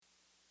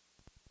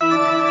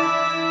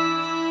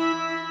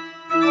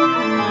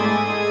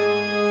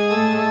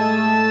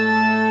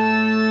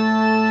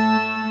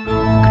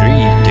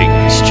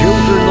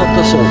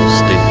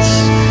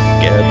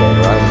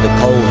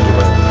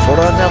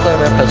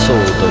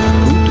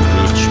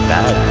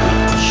Bad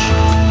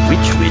Witch.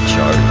 Which witch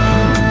are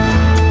you?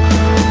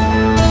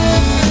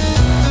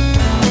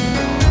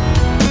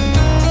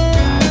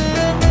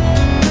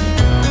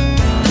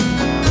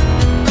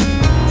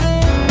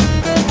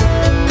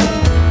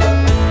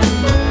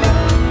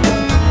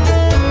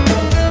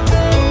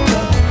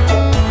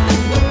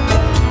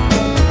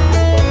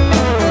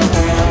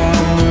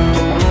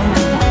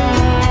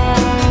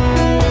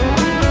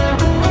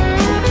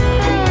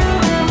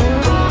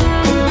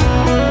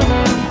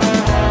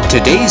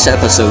 Today's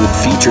episode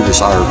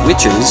features our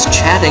witches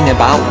chatting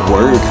about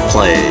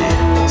wordplay,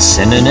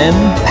 synonym,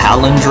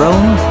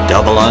 palindrome,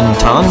 double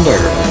entendre,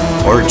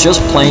 or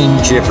just plain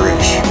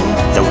gibberish.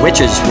 The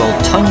witches will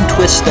tongue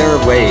twist their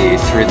way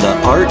through the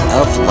art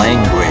of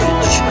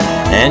language.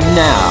 And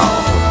now,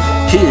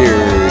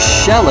 here's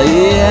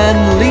Shelley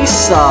and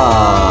Lisa.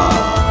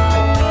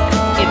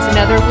 It's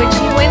another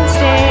Witchy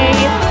Wednesday.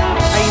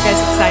 Are you guys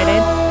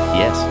excited?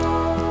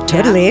 Yes.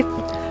 Totally.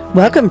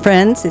 Welcome,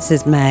 friends. This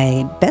is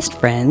my best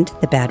friend,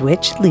 the Bad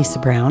Witch, Lisa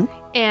Brown.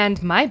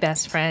 And my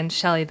best friend,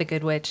 Shelley the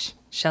Good Witch,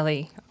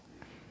 Shelley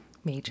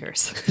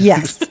Majors.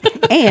 Yes.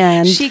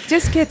 And She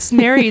just gets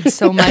married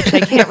so much, I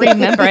can't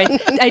remember.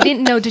 I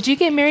didn't know. Did you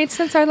get married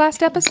since our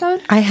last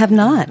episode? I have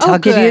not. Oh, I'll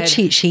give you a good.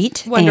 cheat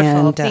sheet.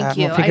 Wonderful. And Thank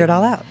you. we'll figure it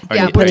all out.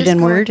 Yeah, We'll put it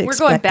in Word, We're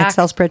going back.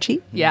 Excel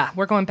spreadsheet. Yeah,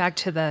 we're going back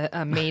to the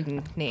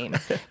maiden name,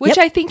 which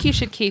Yep. I think you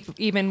should keep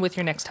even with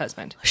your next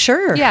husband.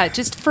 Sure. Yeah,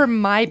 just for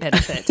my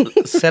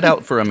benefit. Set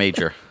out for a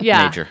major.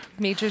 Yeah. Major.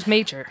 Major's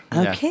major.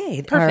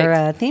 Okay. Perfect.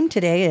 Our theme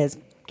today is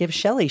give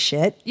Shelley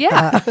shit.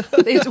 Yeah,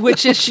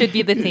 which should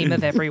be the theme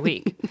of every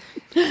week.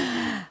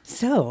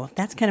 So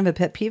that's kind of a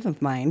pet peeve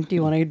of mine. Do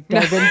you want to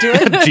dive into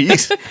it?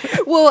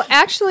 Jeez. Well,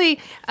 actually,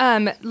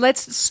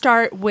 let's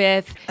start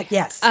with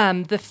Yes.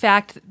 the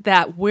fact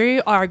that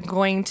we are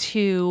going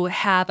to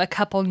have a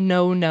couple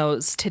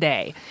no-nos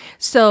today.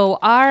 So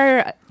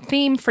our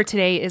theme for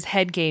today is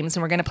head games,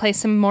 and we're going to play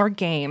some more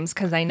games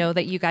because I know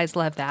that you guys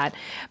love that.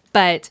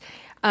 But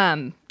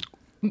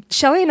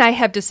Shelley and I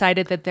have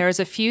decided that there's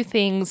a few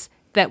things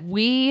that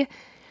we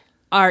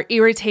are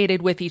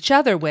irritated with each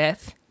other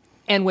with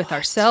and with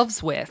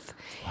ourselves with.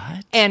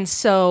 What? And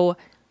so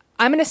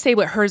I'm going to say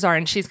what hers are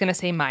and she's going to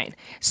say mine.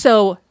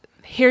 So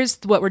here's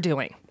what we're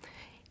doing.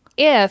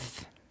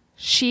 If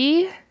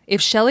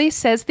Shelley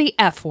says the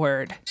F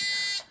word,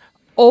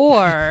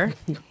 or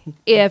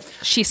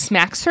if she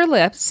smacks her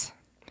lips,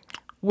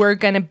 we're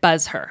going to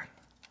buzz her.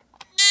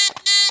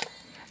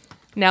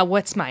 Now,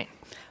 what's mine?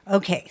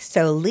 Okay.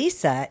 So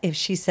Lisa, if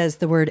she says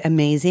the word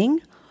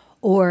amazing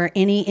or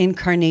any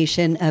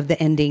incarnation of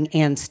the ending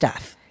and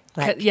stuff.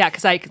 Yeah,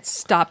 because I could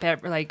stop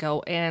at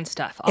go and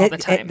stuff all the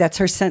time. That's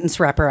her sentence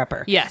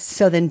wrapper-upper. Yes.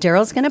 So then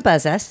Daryl's going to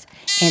buzz us,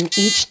 and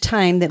each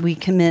time that we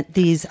commit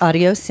these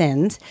audio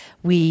sins,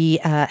 we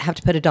have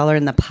to put $1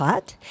 in the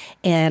pot,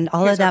 and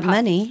all Here's of that our pot.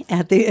 money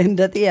at the end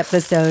of the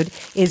episode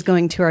is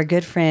going to our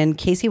good friend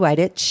Casey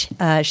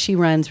Whitich. She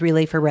runs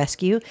Relay for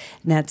Rescue,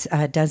 and that's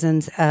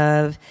dozens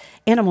of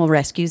animal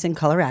rescues in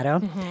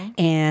Colorado,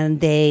 and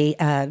they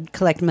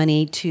collect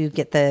money to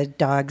get the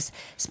dogs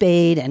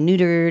spayed and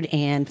neutered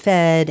and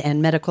fed and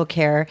medical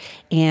care.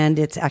 And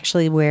it's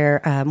actually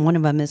where one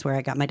of them is where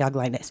I got my dog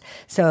Linus.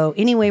 So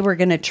anyway, we're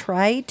going to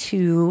try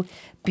to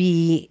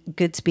be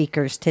good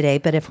speakers today,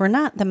 but if we're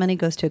not, the money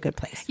goes to a good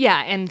place.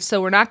 Yeah, and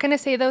so we're not going to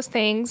say those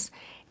things.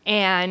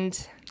 And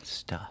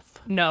Stuff.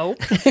 no.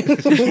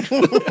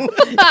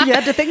 You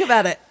had to think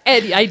about it.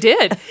 And I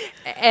did.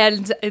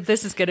 And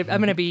this is I'm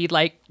going to be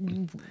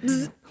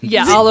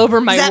all over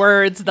my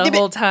words the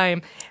whole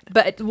time.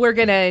 But we're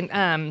going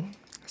to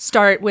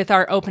start with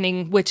our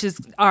opening, which is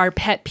our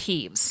pet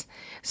peeves.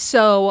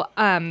 So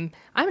I'm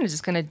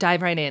just going to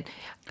dive right in.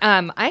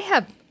 I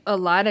have a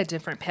lot of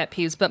different pet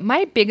peeves, but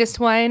my biggest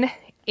one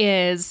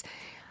is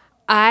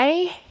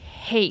I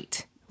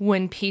hate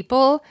when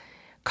people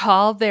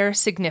call their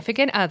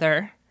significant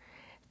other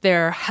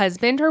their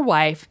husband or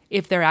wife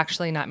if they're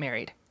actually not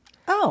married.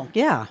 Oh,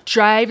 yeah.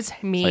 Drives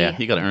me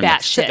you gotta earn that.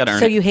 batshit. Gotta earn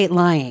So it. you hate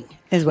lying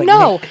is what you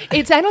No,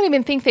 hate. I don't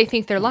even think they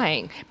think they're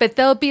lying, but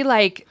they'll be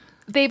like,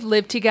 they've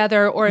lived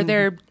together or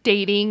they're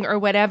dating or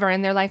whatever,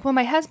 and they're like, well,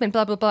 my husband,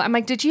 blah, blah, blah. I'm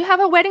like, did you have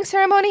a wedding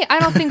ceremony? I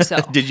don't think so.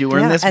 Did you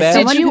earn Yeah, this as badge?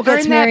 someone Did you who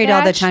gets earn that married all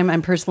the badge? time,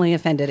 I'm personally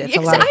offended. It's a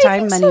Exa- lot of I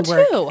time, think money, so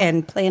work, too.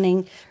 and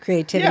planning,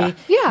 creativity.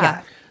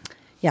 Yeah.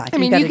 Yeah. I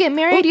mean, you get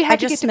married, you have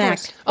to get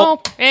smacked.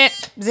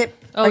 divorced. Zip.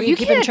 Oh, Are you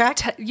keeping can't track?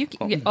 I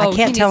I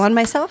can't tell on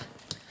myself.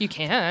 You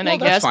can, Well, I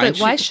that's guess, fine. but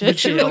why She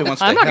should you? really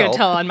wants to I'm not going help. to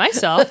tell on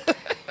myself.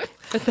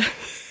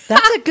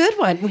 That's a good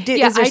one.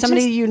 Yeah, Is there I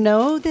somebody just- you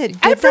know that did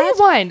that?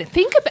 Everyone,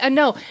 think about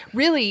no,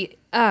 really.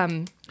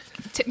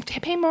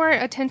 Pay more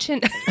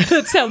attention.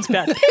 That sounds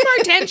bad. Pay more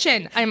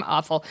attention. I'm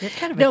awful. You're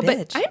kind of a no,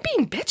 bitch. but I'm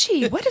being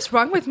bitchy. What is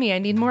wrong with me? I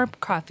need more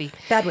coffee.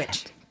 Bad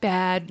witch.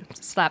 Bad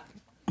slap.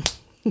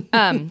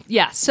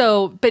 Yeah.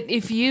 So, but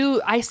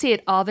I see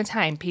it all the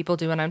time. People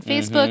do it on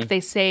Facebook. They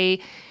say,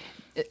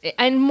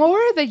 and more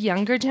the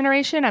younger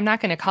generation. I'm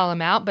not going to call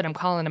them out, but I'm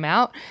calling them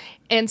out.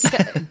 And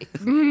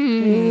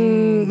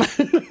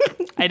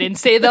I didn't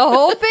say the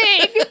whole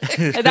thing.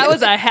 That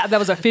was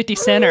a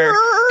 50-center.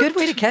 Good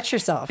way to catch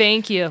yourself.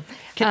 Thank you.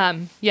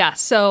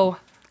 So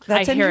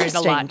That's I hear it a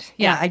interesting. lot.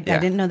 I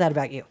didn't know that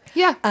about you.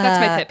 Yeah, that's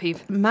my pet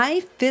peeve. My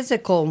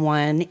physical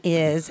one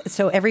is,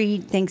 so every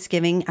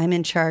Thanksgiving, I'm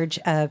in charge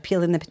of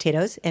peeling the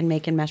potatoes and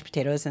making mashed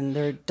potatoes, and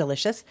they're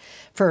delicious.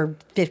 For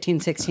 15,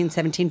 16,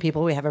 17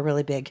 people, we have a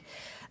really big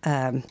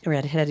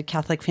redheaded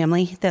Catholic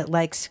family that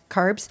likes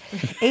carbs.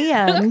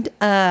 And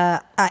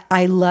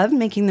I love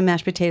making the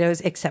mashed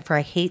potatoes, except for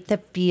I hate the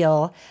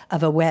feel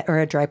of a wet or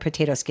a dry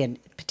potato skin.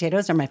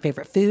 Potatoes are my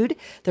favorite food.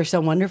 They're so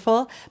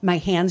wonderful. My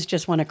hands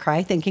just want to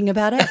cry thinking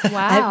about it.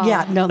 Wow.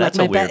 That's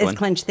my a weird butt is one.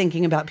 clenched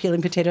thinking about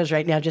peeling potatoes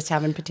right now, just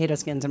having potato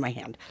skins in my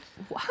hand.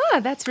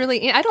 Wow, that's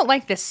really. I don't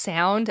like the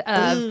sound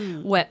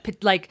of wet,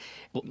 like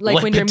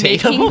Wet when you're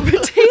potato? making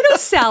potato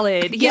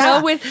salad. You Yeah.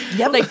 know, with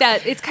Yep. like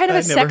that. It's kind of a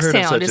I've never sex heard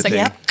of sound. such It's a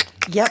like.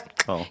 thing. Yep.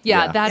 Oh,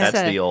 Yeah, that's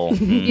the old.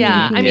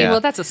 Yeah, I mean, yeah. well,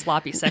 that's a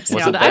sloppy sex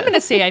Was sound. it I'm that- going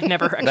to say I've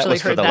never That actually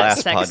was for heard the that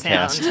last sex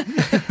podcast.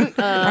 sound.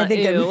 I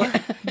think Ew.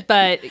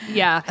 But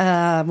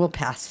yeah, we'll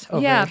pass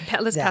over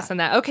let's that. pass on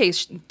that. Okay,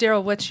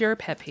 Daryl, what's your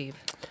pet peeve?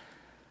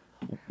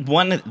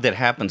 One that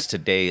happens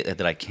today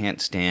that I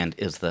can't stand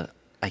is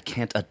I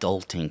can't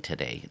adulting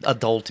today.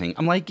 Adulting.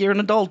 I'm like, you're an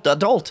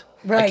adult.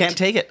 Right. I can't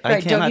take it. I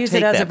Right. cannot Don't use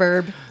take it as that. a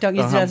verb. Don't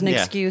use it as an Yeah.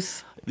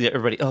 excuse. Yeah,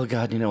 everybody, oh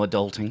God,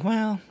 adulting.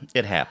 Well,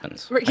 it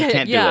happens. Right, I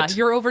can't do it.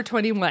 You're over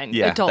 21.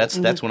 Yeah, adult.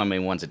 that's one of my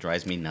ones that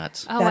drives me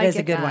nuts. Oh, That I is a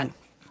get good that. one.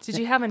 Did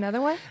you have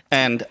another one?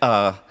 And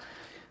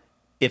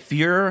if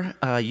you're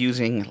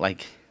using,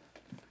 like,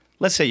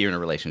 let's say you're in a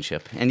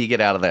relationship and you get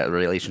out of that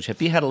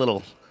relationship, you had a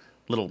little,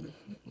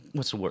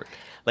 what's the word?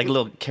 Like a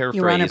little care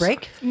You were on a phrase.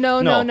 break? No.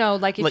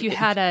 Like if Like, you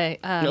had a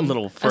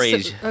little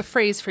phrase. a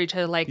phrase for each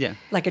other, like Yeah.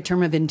 Like a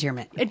term of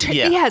endearment.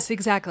 Yeah. Yes,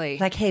 exactly.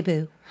 Like, hey,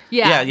 boo.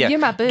 yeah, Yeah. you're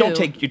my boo.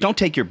 Don't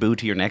take your boo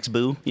to your next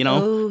boo.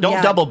 Oh, Don't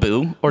yeah. double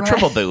boo or Right.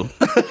 triple boo.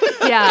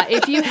 Yeah,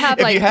 if you have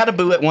If like you had a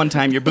boo at one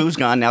time, your boo's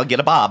gone. Now get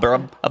a bob or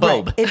a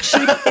bob. Right.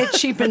 It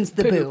cheapens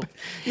the boo.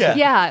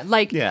 yeah,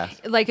 like Yeah.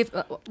 like if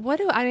what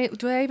do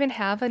I even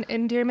have an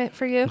endearment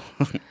for you?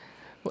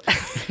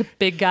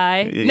 Big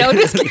guy. No,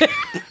 just kidding.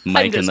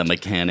 Mike I'm and the just-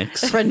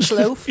 mechanics. French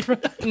loaf.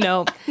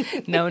 No.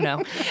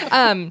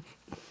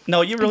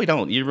 No, you really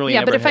don't. You really Yeah,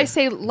 never but if I have.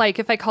 say like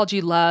if I called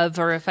you love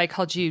or if I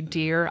called you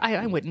dear,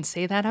 I wouldn't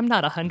say that. I'm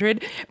not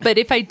 100. But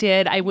if I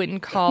did, I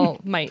wouldn't call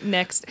my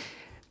next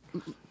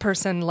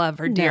person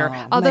love or dear.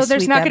 No, Although my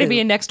there's sweet not going to babu. be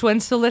a next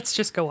one, so let's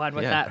just go on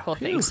with Yeah. that whole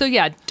thing. So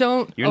yeah,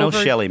 don't You're no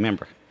over- Shelley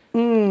member. But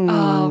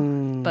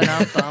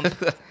I'll bump.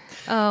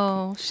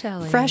 Oh,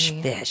 Shelley. Fresh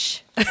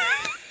fish.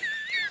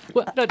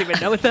 Well, I don't even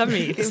know what that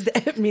means.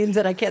 It means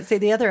that I can't say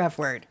the other F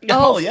word.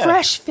 Oh, yeah.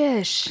 fresh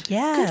fish.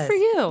 Yes. Good for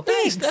you.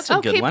 Nice. That's a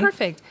okay, good one.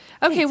 perfect.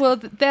 Okay, well,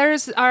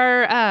 there's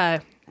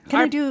our.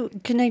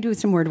 Can I do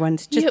some word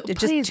ones? Just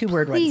please, 2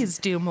 word ones. Please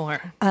do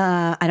more.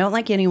 I don't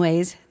like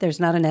anyways. There's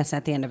not an S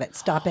at the end of it.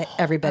 Stop it,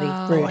 everybody.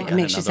 Rude. I It got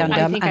makes you another sound one.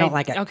 dumb. think I don't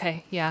like it.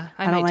 Okay, yeah,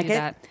 I I don't might like do it.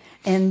 that.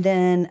 And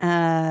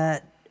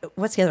then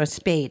what's the other one?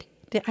 Spade.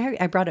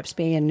 I brought up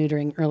spay and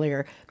neutering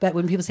earlier, but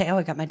when people say, "Oh,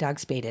 I got my dog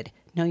spaded,"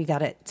 no, you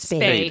got it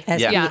spayed. Spay.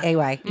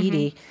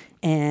 S-P-A-Y-E-D.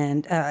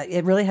 And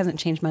it really hasn't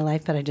changed my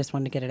life, but I just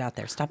wanted to get it out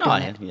there. Stop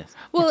doing it. Yes.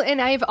 Well, and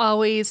I've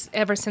always,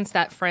 ever since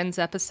that Friends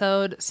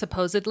episode,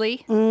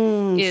 supposedly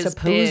is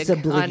big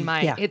supposedly, on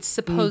my. yeah. It's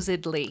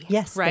supposedly.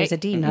 Yes, right? there's a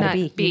D, not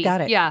a B. You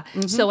got it. Yeah.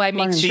 So I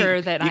make Learn.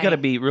 sure that you got to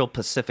be real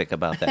Pacific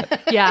about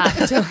that. Yeah,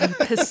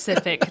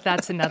 Pacific.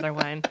 That's another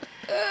one.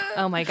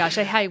 Oh my gosh,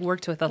 I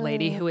worked with a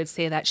lady who would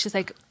say that. She's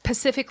like,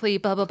 Pacifically,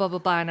 blah blah blah blah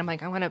blah, and I'm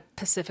like, I want to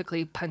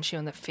pacifically punch you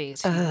in the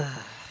face.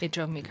 It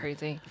drove me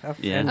crazy.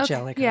 Yeah.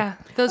 Angelica. Yeah,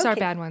 those are Okay.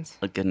 bad ones.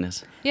 Oh,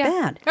 goodness. Yeah.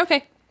 Bad.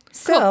 Okay.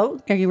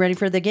 So, are you ready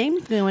for the game?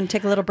 Do you want to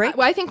take a little break?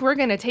 Well, I think we're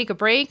going to take a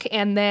break,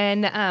 and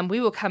then we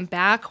will come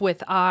back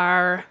with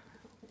our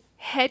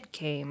head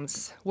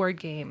games, word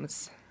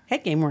games.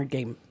 Head game, word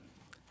game.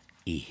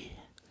 E.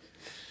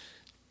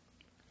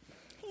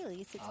 Hey,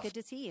 Elise, it's good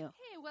to see you.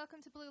 Hey,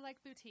 welcome to Blue Like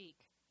Boutique.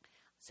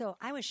 So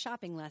I was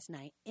shopping last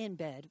night in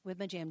bed with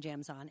my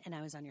jams on, and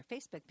I was on your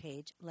Facebook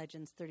page,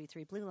 Legends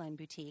 33 Blue Line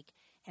Boutique,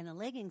 and the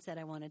leggings that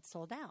I wanted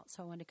sold out.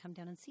 So I wanted to come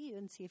down and see you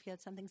and see if you had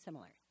something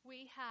similar.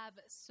 We have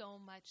so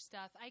much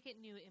stuff. I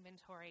get new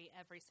inventory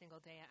every single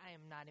day. I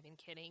am not even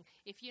kidding.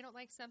 If you don't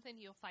like something,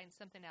 you'll find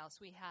something else.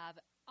 We have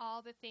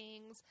all the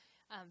things,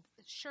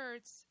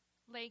 shirts,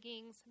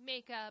 leggings,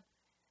 makeup,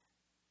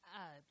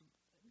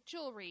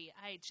 jewelry.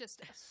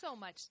 So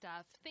much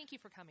stuff. Thank you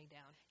for coming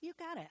down. You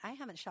got it. I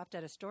haven't shopped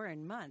at a store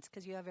in months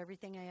because you have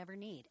everything I ever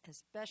need,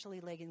 especially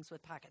leggings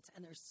with pockets,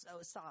 and they're so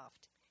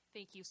soft.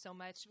 Thank you so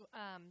much.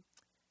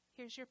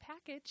 Here's your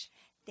package.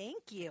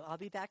 Thank you. I'll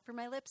be back for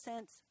my lip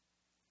sense.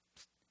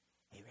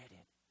 Hey,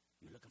 Redhead,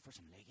 you looking for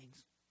some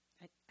leggings?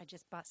 I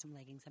just bought some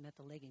leggings. I'm at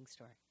the leggings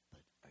store.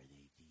 But are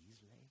they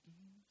these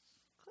leggings?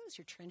 Close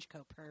your trench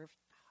coat, perv.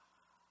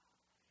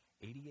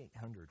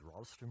 8800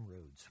 Ralston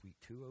Road, Suite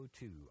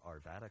 202,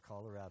 Arvada,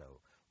 Colorado,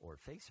 or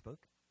Facebook,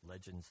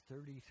 Legends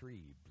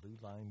 33 Blue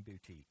Line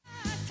Boutique.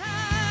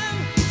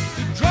 Time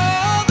to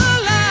Draw the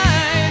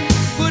line,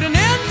 put an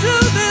end to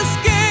this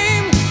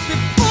game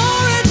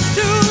before it's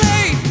too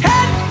late.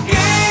 Head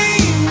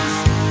games,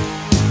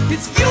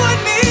 it's you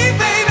and me,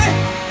 baby.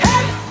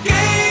 Head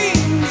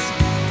games,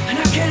 and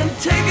I can't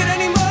take it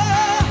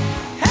anymore.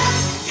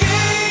 Head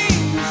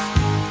games,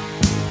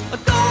 I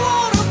don't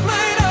wanna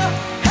play the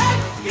head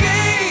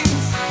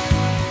games.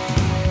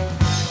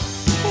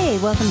 Hey,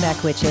 welcome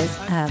back, witches.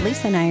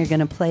 Lisa and I are going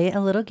to play a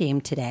little game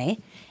today.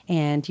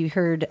 And you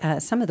heard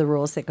some of the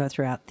rules that go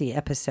throughout the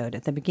episode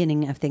at the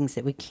beginning of things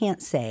that we can't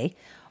say,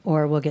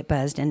 or we'll get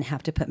buzzed and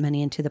have to put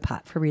money into the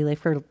pot for Relay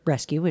for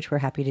Rescue, which we're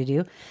happy to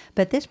do.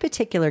 But this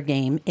particular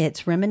game,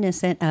 it's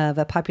reminiscent of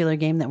a popular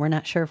game that we're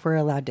not sure if we're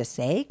allowed to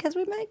say because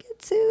we might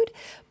get sued.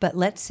 But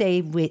let's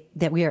say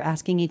that we are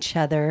asking each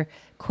other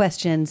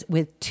questions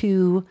with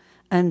two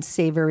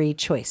unsavory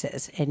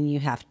choices, and you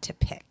have to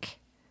pick.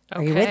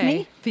 Are you with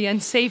me? The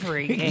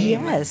unsavory game.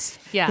 Yes.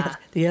 Yeah.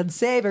 The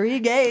unsavory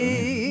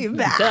game.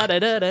 Da, da,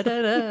 da, da,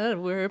 da, da.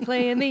 We're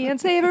playing the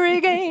unsavory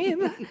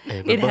game.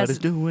 Everybody's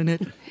doing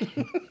it.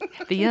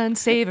 The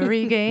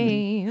unsavory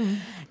game.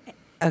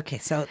 Okay,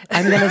 so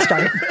I'm going to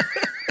start.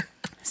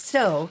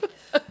 So,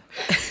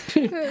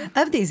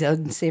 of these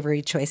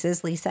unsavory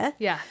choices, Lisa,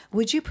 Yeah.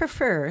 would you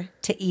prefer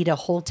to eat a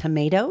whole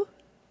tomato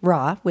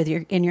raw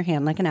in your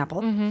hand like an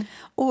apple,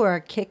 or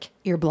kick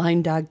your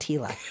blind dog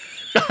Tila?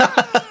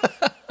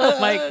 Oh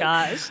my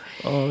gosh.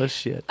 Oh,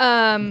 shit.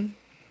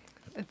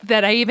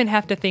 That I even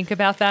have to think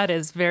about that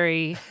is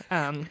very. It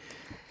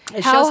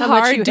How shows how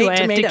much hard you do hate I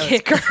have tomatoes. to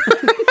kick her?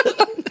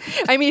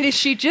 I mean, is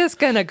she just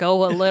going to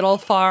go a little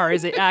far? Or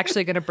is it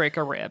actually going to break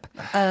a rib?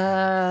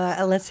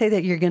 Let's say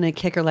that you're going to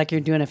kick her like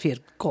you're doing a field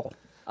goal.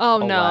 Oh,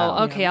 no.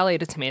 wow. Okay, I'll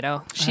eat a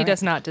tomato. She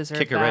does not deserve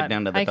Kick her that. right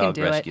down to the I can dog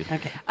do rescue. It.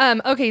 Okay.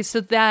 Okay,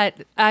 so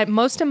that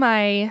most of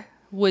my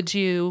would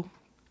you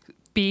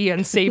be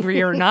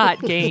unsavory or not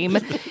game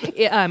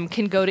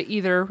can go to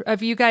either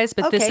of you guys,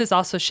 but this Okay. is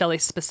also Shelley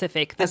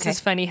specific. This Okay. is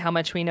funny how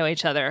much we know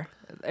each other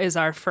is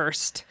our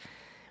first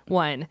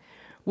one.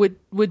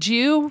 Would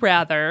you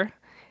rather?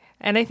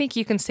 And I think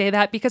you can say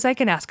that because I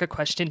can ask a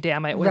question,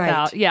 damn it,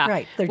 without, yeah.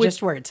 right. They're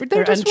just words. They're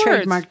They're just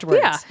words. untrademarked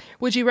words. Yeah.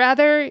 Would you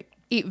rather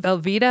eat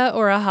Velveeta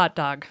or a hot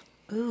dog?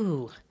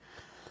 Ooh.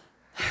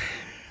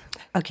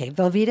 Okay,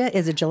 Velveeta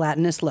is a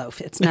gelatinous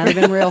loaf. It's not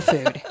even real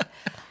food.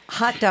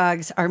 Hot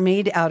dogs are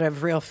made out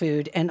of real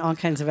food and all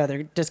kinds of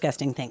other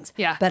disgusting things.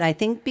 Yeah. But I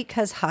think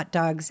because hot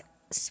dogs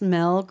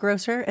smell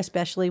grosser,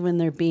 especially when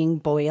they're being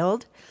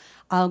boiled,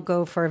 I'll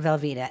go for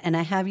Velveeta. And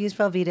I have used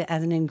Velveeta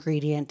as an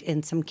ingredient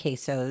in some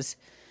quesos.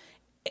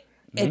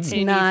 It's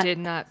And not. you did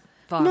not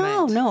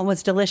vomit. No, it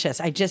was delicious.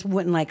 I just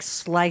wouldn't like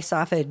slice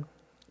off a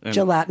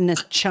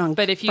gelatinous chunk.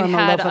 But if you from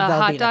had a a loaf of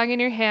hot Velveeta. dog in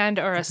your hand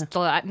or a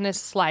gelatinous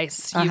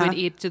slice, you would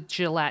eat the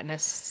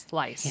gelatinous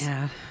slice.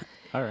 Yeah.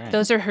 All right.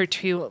 Those are her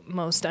two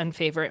most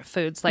unfavorite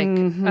foods. Like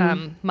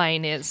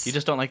mine is. You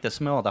just don't like the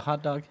smell of the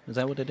hot dog? Is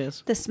that what it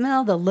is? The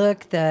smell, the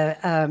look,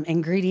 the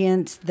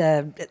ingredients,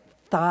 the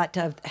thought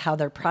of how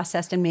they're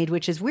processed and made,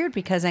 which is weird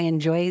because I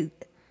enjoy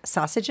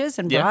sausages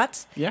and Yeah,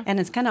 brats. yeah. And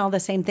it's kind of all the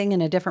same thing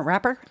in a different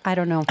wrapper. I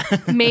don't know.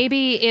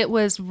 Maybe it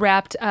was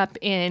wrapped up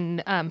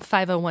in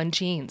 501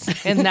 jeans,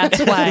 and that's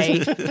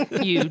why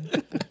you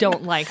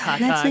don't like hot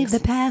Let's dogs. leave the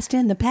past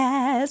in the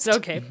past.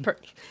 Okay,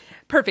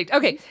 perfect.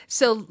 Okay,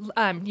 so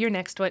your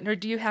next one, or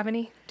do you have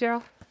any,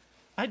 Daryl?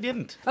 I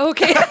didn't.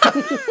 Okay.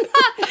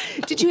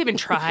 Did you even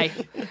try?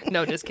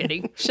 No, just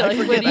kidding. Shelley,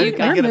 what do you We're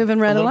got? get moving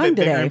right a little along bit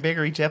bigger today. and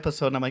bigger each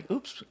episode, and I'm like,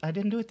 oops, I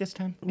didn't do it this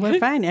time. We're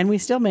fine. And we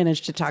still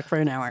managed to talk for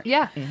an hour.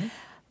 Yeah.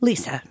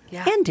 Lisa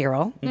Yeah. and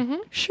Daryl,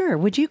 sure.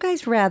 Would you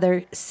guys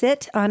rather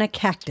sit on a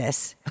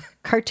cactus,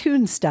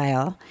 cartoon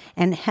style,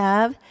 and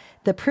have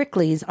the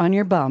pricklies on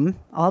your bum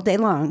all day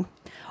long,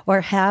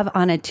 or have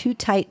on a too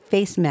tight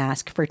face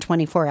mask for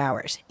 24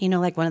 hours? You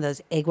know, like one of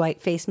those egg white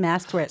face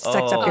masks where it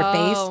sucks up your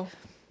Oh. face.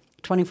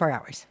 24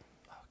 hours.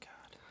 Oh,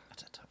 God.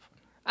 That's a tough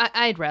one.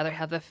 I'd rather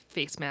have the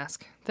face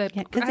mask. Yeah, 'cause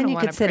I then don't you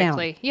want could a sit down.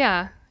 prickly.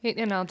 Yeah,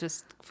 and I'll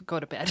just go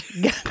to bed.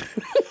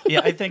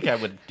 Yeah, I think I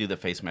would do the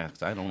face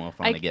mask. I don't know if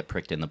I'm going to get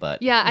pricked in the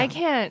butt. Yeah, I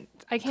can't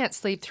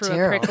sleep through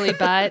Daryl. a prickly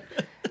butt.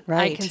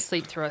 Right. I can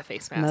sleep through a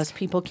face mask. Most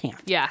people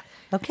can't. Yeah.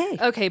 Okay.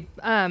 Okay,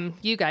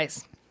 you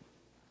guys.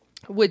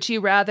 Would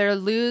you rather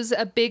lose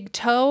a big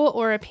toe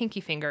or a pinky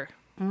finger?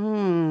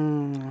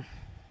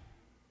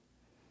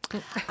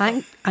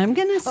 I'm going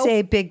to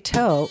say big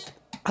toe.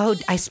 Oh,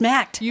 I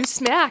smacked. You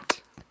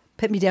smacked.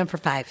 Put me down for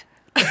 5.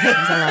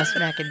 Because I lost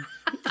smacking.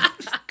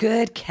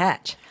 Good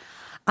catch.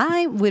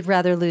 I would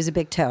rather lose a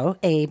big toe,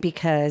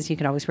 because you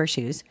can always wear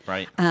shoes.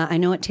 Right. I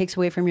know it takes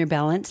away from your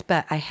balance,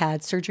 but I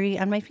had surgery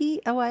on my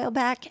feet a while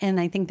back, and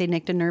I think they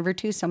nicked a nerve or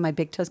two, so my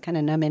big toe's kind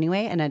of numb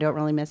anyway, and I don't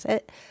really miss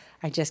it.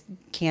 I just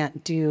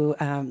can't do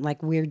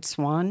like weird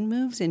swan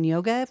moves in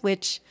yoga,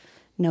 which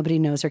nobody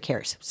knows or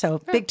cares. So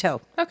big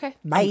toe. Okay.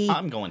 Bye.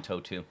 I'm going toe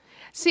too.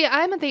 See,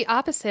 I'm the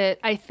opposite,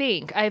 I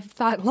think. I've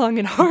thought long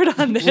and hard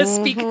on this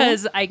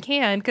because I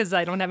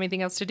don't have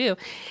anything else to do.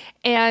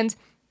 And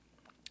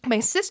my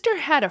sister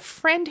had a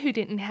friend who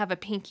didn't have a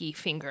pinky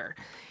finger.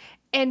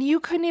 and you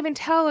couldn't even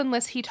tell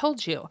unless he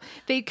told you.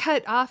 They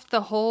cut off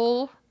the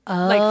whole,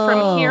 like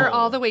from here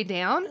all the way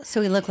down.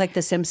 So he looked like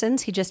The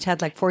Simpsons. He just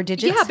had like 4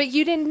 digits. Yeah, but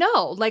you didn't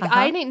know. Like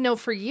I didn't know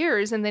for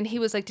years, and then he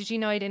was like, "Did you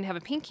know I didn't have a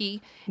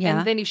pinky?" Yeah.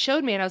 And then he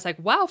showed me, and I was like,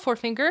 "Wow,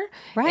 4-finger."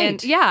 Right.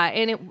 And yeah,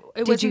 and it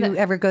Did wasn't you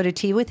ever go to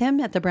tea with him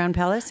at the Brown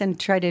Palace and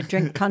try to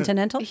drink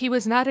Continental? He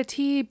was not a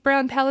tea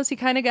Brown Palacey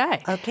kind of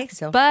guy. Okay,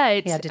 so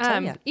but he had to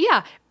tell ya.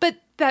 yeah, but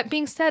that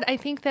being said, I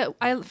think that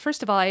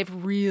first of all, I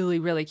have really,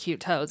 really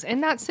cute toes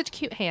and not such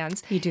cute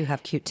hands. You do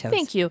have cute toes.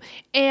 Thank you.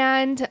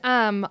 And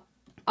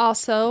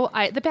also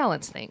the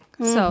balance thing.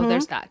 So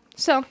there's that.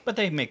 So But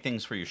they make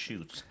things for your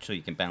shoes so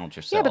you can balance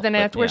yourself. yeah, but then I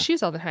have to wear yeah.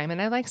 shoes all the time,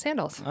 and I like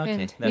sandals. Okay,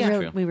 And, that's yeah.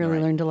 true. We really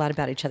Right. learned a lot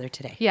about each other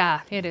today.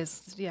 Yeah, it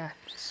is. Yeah,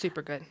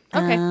 super good.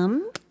 Okay.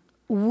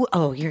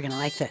 Oh, you're going to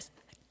like this.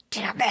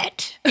 Damn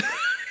it.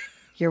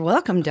 You're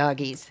welcome,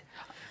 doggies.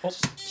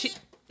 she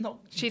No,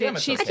 she damn did.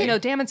 it's She okay. no,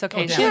 damn, it's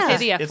okay. Oh, She damn didn't say it.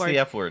 the F It's word. the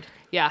F word.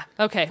 Yeah.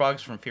 Okay.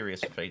 Frogs from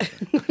Furious Fate.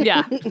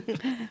 Yeah.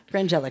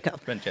 Frangelico.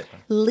 Francesca.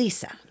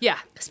 Lisa, Yeah.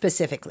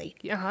 specifically.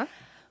 Uh huh.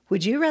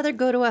 Would you rather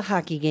go to a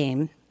hockey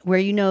game where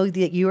you know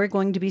that you are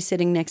going to be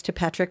sitting next to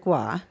Patrick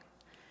Waugh,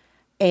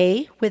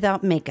 A,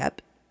 without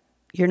makeup?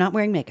 You're not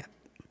wearing makeup.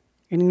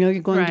 You know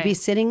you're going to be Right.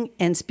 sitting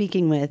and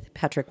speaking with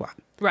Patrick Waugh.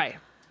 Right.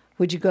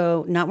 Would you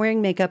go not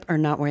wearing makeup or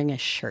not wearing a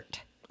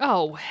shirt?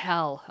 Oh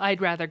hell!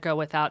 I'd rather go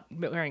without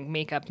wearing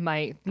makeup.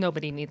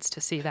 Nobody needs to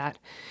see that.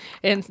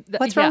 And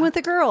What's wrong with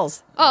the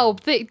girls? Oh,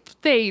 they.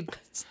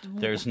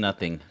 There's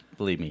nothing.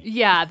 Believe me.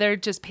 Yeah, they're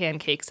just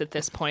pancakes at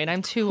this point.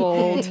 I'm too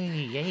old.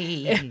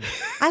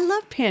 I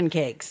love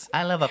pancakes.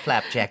 I love a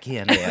flapjack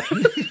here and there.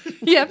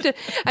 You have to.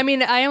 I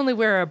mean, I only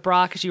wear a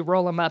bra because you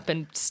roll them up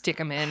and stick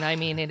them in. I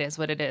mean, it is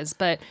what it is.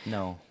 But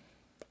No.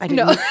 I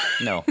didn't,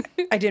 No.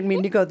 I didn't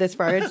mean to go this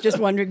far. It's just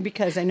wondering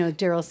because I know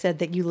Daryl said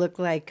that you look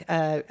like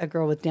a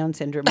girl with Down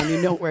syndrome when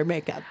you don't wear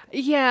makeup.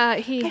 yeah,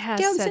 he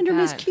has Down said syndrome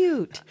is that.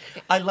 cute.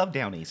 I love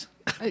Downies.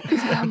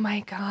 Oh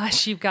my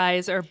gosh, you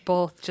guys are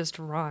both just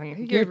wrong.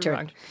 You're Your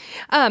turn.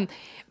 wrong.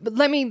 But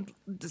let me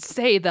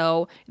say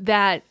though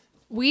that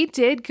we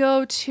did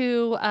go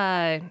to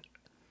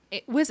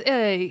it was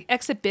a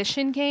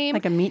exhibition game.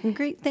 Like a meet and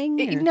greet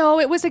thing? or- No,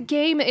 it was a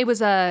game. It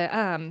was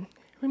a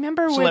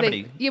remember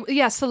Celebrity. where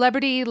they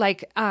celebrity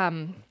like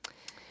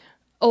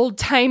old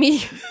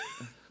timey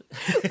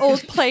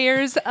old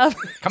players of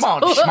Come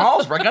on,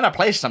 Smalls. We're going to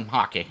play some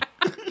hockey.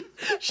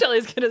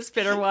 Shelly's gonna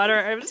spit her water.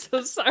 I'm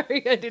so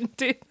sorry.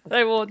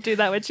 I won't do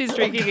that when she's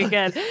drinking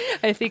again.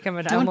 I think I'm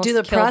gonna Don't almost do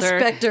the killed her.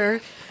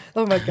 prospector.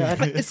 Oh my God.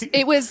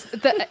 It was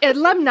the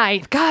alumni.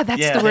 God,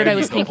 that's the word there I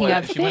was you go. thinking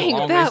of. She went a Dang,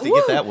 long ways to woo.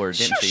 get that word,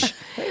 didn't she?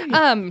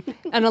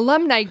 An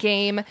alumni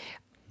game.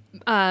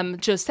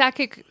 Joe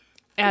Sakic,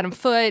 Adam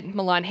Foote,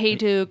 Milan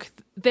Hayduk.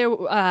 There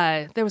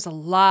was a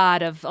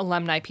lot of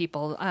alumni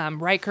people.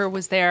 Riker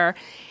was there,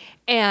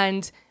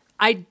 and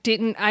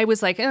I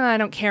was like, I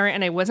don't care.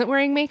 And I wasn't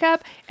wearing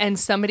makeup. And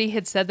somebody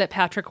had said that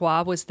Patrick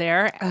Waugh was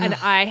there. And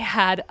I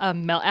had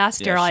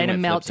asked Yeah, Daryl, I she had a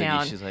went flipsy.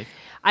 meltdown. She's like-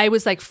 I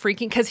was like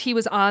freaking because he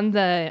was on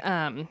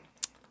the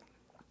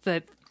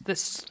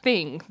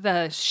thing,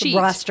 the sheet.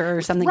 roster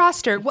or something.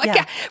 Roster. What- Yeah,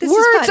 yeah, this is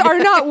words fun. are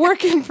not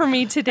working for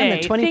me today.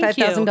 And the Thank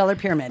you. $25,000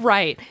 pyramid.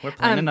 Right. We're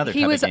playing another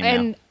he type of was,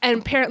 game now. and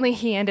apparently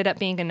he ended up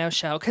being a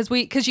no-show because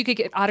you could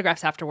get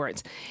autographs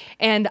afterwards.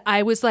 And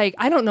I was like,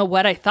 I don't know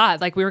what I thought.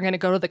 Like we were going to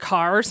go to the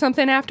car or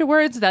something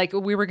afterwards. Like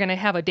we were going to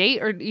have a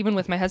date, or even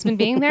with my husband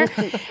being there.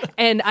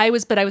 And I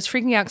was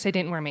freaking out because I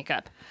didn't wear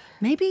makeup.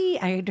 Maybe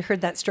I had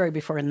heard that story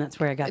before, and that's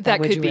where I got that. That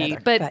Would could you be,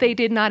 rather. but they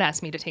did not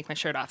ask me to take my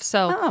shirt off.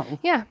 So Oh.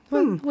 yeah,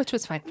 well, which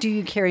was fine. Do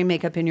you carry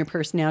makeup in your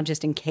purse now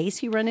just in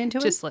case you run into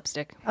it? Just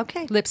lipstick.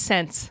 Okay. Lip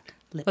Sense.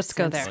 Lip Let's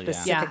go Sense there.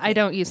 specifically. Yeah, I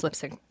don't use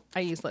lipstick. I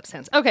use Lip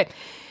Sense. Okay.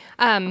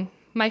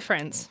 My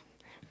friends,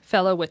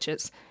 fellow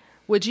witches,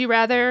 would you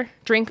rather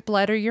drink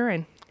blood or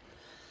urine?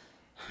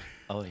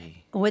 Oy.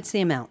 What's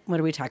the amount?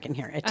 What are we talking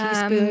here? A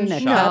teaspoon, a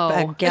no, cup,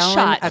 a a gallon,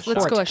 shot. a quart?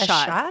 Let's go a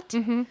shot.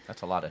 Mm-hmm.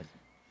 That's a lot of...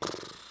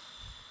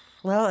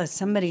 Well, as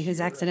somebody who's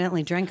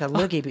accidentally drank a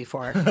loogie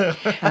before,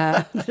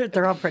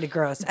 they're all pretty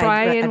gross.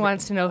 Brian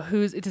wants to know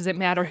does it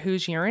matter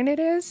whose urine it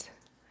is?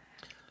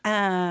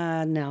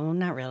 No,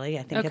 not really.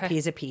 I think Okay. a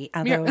pee's a pea.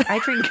 Although I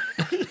drink...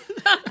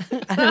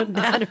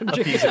 I don't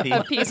drink. Piece of pea.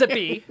 A piece of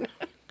pee.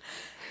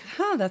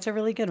 Oh, that's a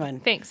really good one.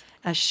 Thanks.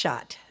 A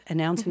shot, an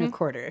ounce and a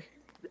quarter,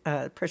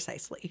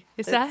 precisely.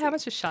 Is that how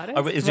much a shot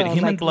is? Is it Well,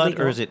 human like blood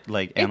legal. or is it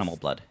like animal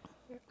blood?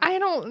 I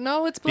don't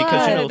know. It's blood.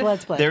 Because you know,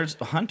 Blood's blood. there's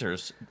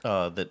hunters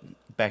that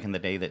back in the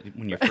day that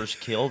when you first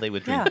kill, they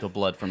would drink Yeah. the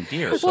blood from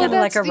deer. Well, So Kinda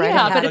like a rite of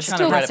but passage. it's Kinda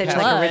still rite of blood.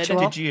 passage, like a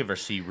ritual. Did you ever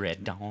see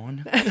Red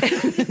Dawn?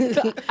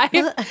 I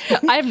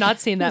have not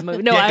seen that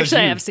movie. No, Yeah, 'cause actually,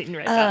 I you- have seen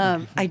Red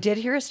Dawn. I did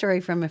hear a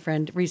story from a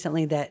friend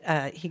recently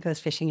that he goes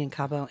fishing in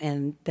Cabo,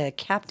 and the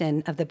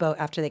captain of the boat,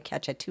 after they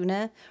catch a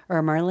tuna or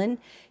a marlin,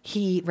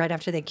 right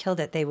after they killed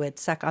it, they would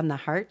suck on the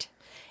heart,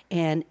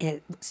 and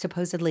it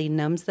supposedly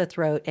numbs the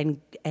throat, and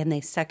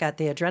they suck out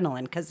the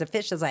adrenaline because the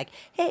fish is like,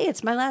 "Hey,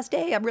 it's my last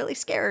day. I'm really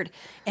scared,"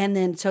 and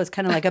then so it's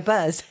kind of like a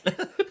buzz.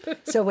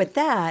 So with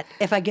that,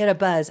 if I get a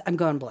buzz, I'm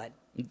going blood.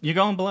 You're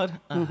going blood?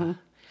 Mm-hmm. Man,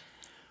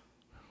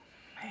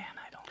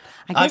 I don't.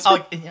 I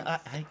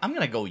guess I'm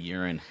gonna go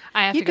urine.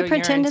 I have you to go could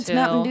pretend urine it's too.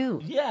 Mountain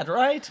Dew. Yeah,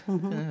 right.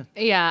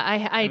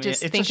 Yeah, I mean,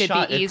 just it's think a it'd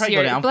shot. be It'd probably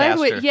easier. go down blood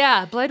would, faster,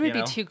 yeah, blood would you be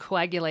know? too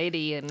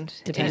coagulaty and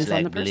Depends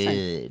on the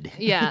person. blood.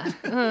 yeah.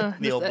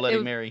 The old Bloody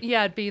Mary.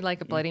 Yeah, it'd be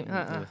like a bloody. Okay.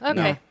 No.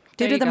 there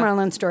Due to you the go.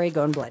 Marlon story,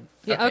 go in blood.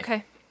 Yeah. Okay.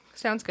 Okay.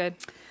 Sounds good.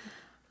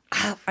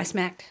 Oh, I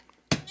smacked.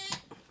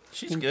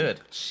 She's good.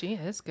 She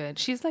is good.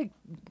 She's like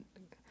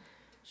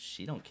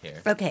She don't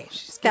care. Okay, giving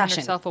fashion.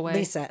 herself away.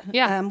 Lisa.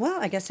 Yeah. Well,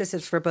 I guess this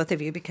is for both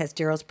of you because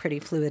Daryl's pretty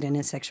fluid in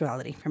his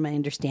sexuality, from my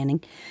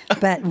understanding.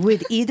 But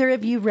would either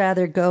of you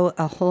rather go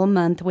a whole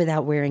month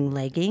without wearing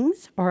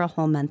leggings or a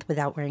whole month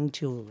without wearing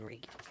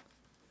jewelry?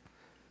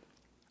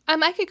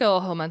 I could go a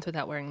whole month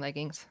without wearing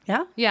leggings.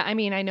 Yeah? Yeah, I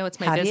mean, I know it's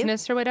my Have you?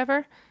 business or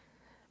whatever.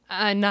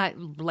 Not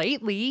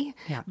lately,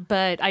 Yeah.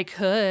 but I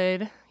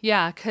could.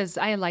 Yeah, because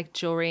I like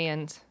jewelry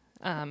and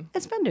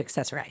It's fun to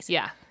accessorize.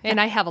 yeah, and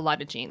I have a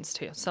lot of jeans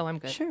too, so I'm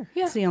good. Sure.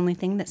 Yeah. It's the only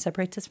thing that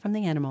separates us from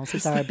the animals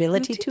is our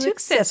ability to To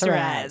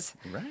accessorize.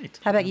 Right.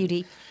 How about you,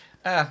 Dee?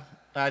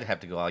 I'd have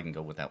to go. I can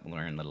go without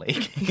wearing the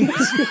leggings,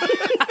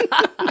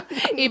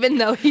 Even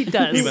though he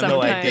does even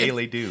though I sometimes.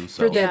 daily do.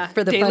 So Yeah.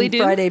 For the Daily Fun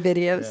do? Friday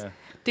videos.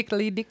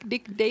 Dickly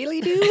dick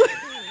daily do.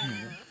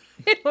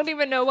 I don't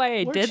even know why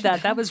I did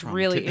that. That was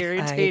really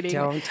irritating.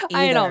 don't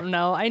I either. don't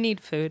know. I need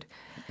food.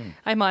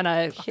 I'm on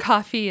a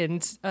coffee and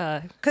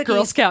Girl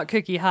Cookies. Scout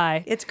cookie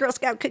high. It's Girl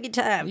Scout cookie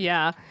time.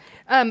 Yeah.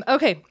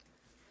 Okay.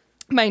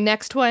 My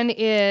next one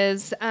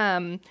is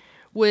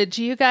would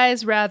you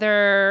guys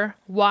rather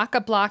walk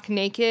a block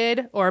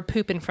naked or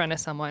poop in front of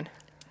someone?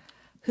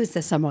 Who's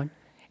the someone?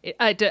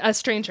 A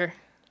stranger.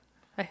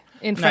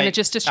 In front of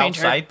just a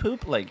stranger. Outside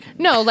poop, like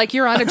No, like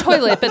you're on a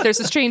toilet, but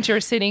there's a stranger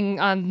sitting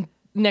on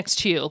next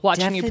to you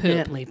watching you poop.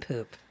 Definitely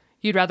poop.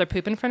 You'd rather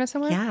poop in front of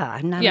someone? Yeah,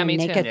 I'm not Yeah, a me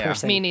too. naked Yeah.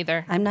 person. Me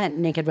neither. I'm not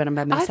naked when I'm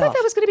by I myself. thought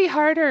that was going to be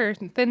harder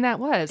than that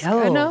was.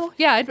 Oh. No?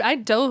 Yeah, I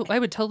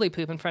would totally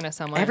poop in front of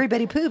someone.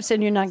 Everybody poops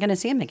and you're not going to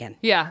see him again.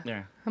 Yeah.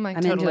 Yeah. I'm like,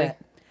 I'm into totally. it.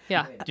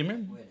 Yeah. Do you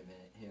remember? Wait a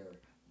minute here.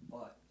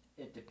 Well,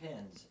 it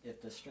depends.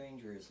 If the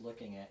stranger is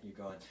looking at you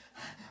going,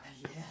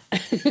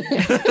 yes.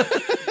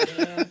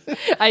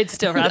 I'd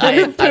still rather I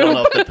don't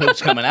know if the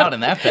poop's coming out in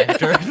that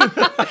factor.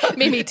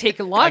 Made me take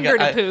longer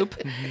I- to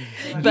poop.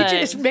 You But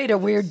just made a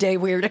weird day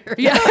weirder.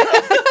 yeah.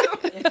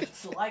 If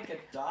it's like a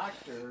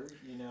doctor,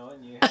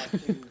 and you have to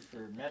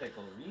for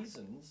medical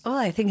reasons. Well,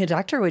 I think a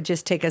doctor would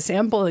just take a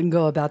sample and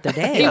go about the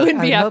day. He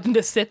wouldn't be I having hope-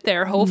 to sit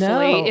there,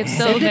 hopefully. No. If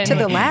so, Send then it to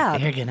the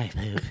lab. You're gonna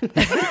poop.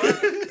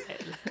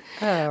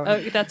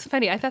 oh, that's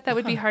funny. I thought that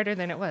would be harder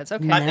than it was.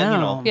 Okay.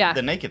 No. Yeah.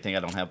 The naked thing I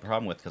don't have a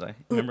problem with because I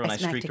remember when I I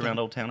smacked streaked again. around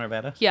Old Town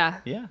Arvada. Yeah.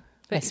 Yeah.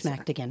 I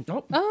smacked again.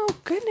 Oh,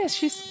 goodness.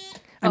 She's.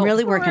 I'm Oh.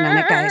 really working on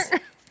it, guys.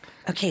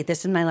 Okay,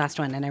 this is my last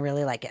one, and I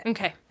really like it.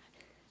 Okay.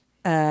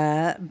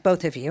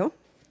 Both of you,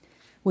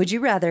 would you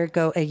rather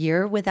go a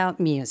year without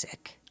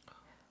music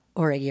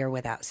or a year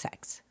without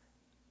sex?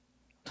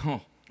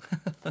 Oh.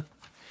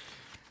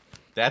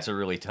 That's a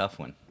really tough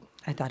one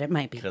I thought it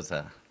might be. because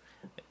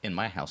in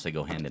my house they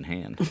go hand in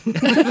hand.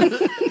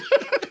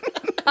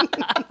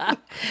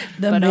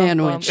 The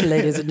man witch,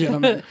 ladies and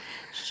gentlemen.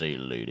 Say,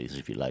 ladies,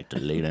 if you like to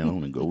lay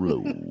down and go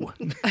low.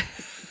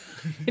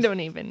 I don't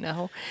even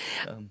know.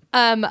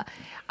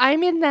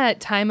 I'm in that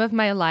time of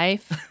my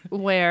life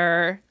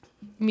where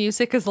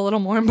music is a little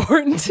more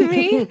important to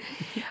me.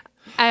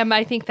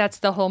 I think that's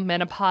the whole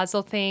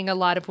menopausal thing. A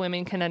lot of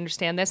women can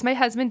understand this. My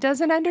husband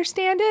doesn't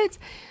understand it.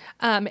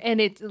 And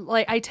it's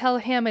like I tell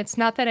him, it's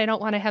not that I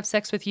don't want to have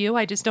sex with you.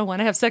 I just don't want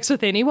to have sex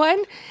with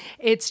anyone.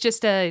 It's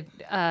just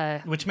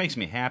Which makes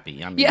me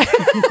happy. I mean, Yeah.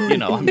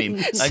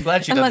 I'm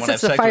glad she doesn't Unless want to have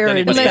it's a sex fire with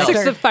anybody Unless else.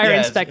 it's a fire Yeah,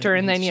 inspector,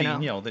 and then, she,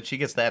 know. that she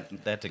gets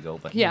that to go.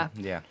 But Yeah.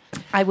 yeah.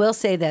 I will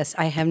say this: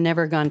 I have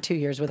never gone 2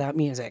 years without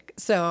music,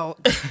 so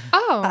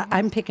Oh,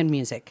 I'm picking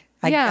music.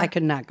 Yeah. I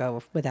could not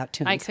go without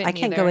tunes. couldn't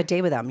can't go either. a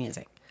day without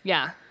music.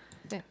 yeah.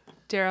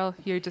 Daryl,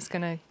 you're just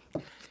going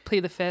to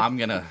plead the fifth. I'm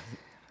gonna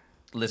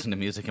listen to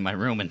music in my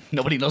room, and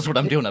nobody knows what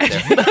I'm doing up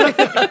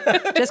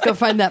there. Just go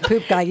find that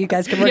poop guy. You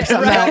guys can work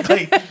something out.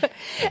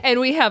 And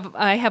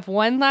I have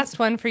one last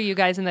one for you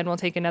guys, and then we'll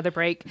take another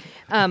break.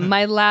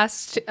 My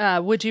last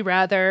would you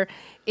rather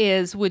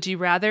is: would you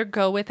rather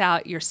go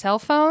without your cell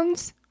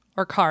phones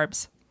or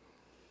carbs?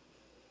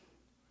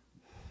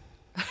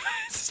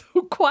 So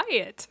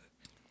quiet.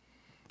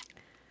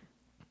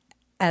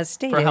 As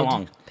stated, how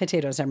long?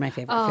 potatoes are my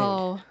favorite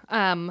food.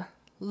 Oh,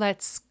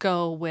 let's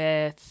go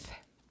with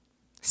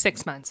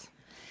 6 months.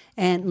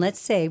 And let's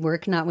say,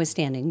 work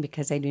notwithstanding,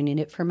 because I do need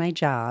it for my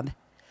job,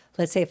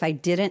 let's say if I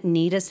didn't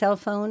need a cell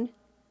phone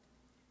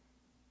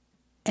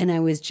and I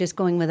was just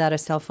going without a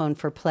cell phone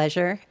for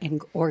pleasure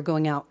or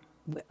going out,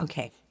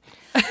 okay.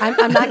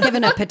 I'm not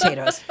giving up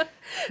potatoes.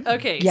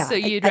 Okay, Yeah, so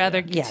you'd I- rather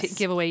yes.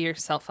 give away your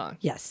cell phone.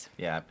 Yes.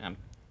 Yeah, I'm.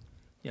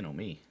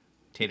 Me,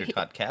 tater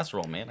tot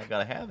casserole, man. I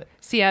gotta have it.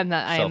 See, I'm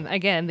So-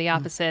 again the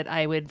opposite.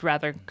 I would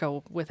rather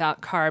go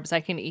without carbs. I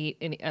can eat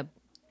a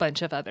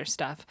bunch of other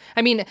stuff.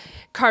 I mean,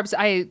 carbs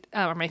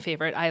are my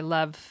favorite. I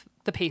love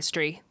the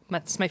pastry.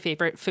 That's my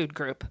favorite food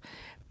group.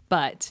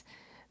 But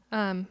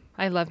I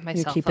love my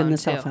You're cell keeping phone the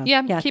too. cell phone.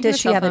 Yeah, keeping Does the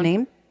she cell have phone. a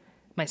name?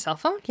 My cell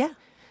phone? Yeah.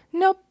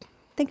 Nope.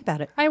 Think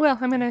about it. I will.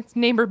 I'm going to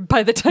name her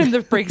by the time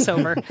the break's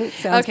over.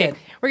 Sounds Okay. good.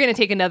 We're going to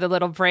take another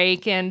little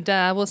break, and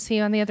we'll see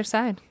you on the other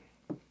side.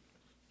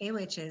 Hey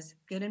witches,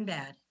 good and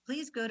bad.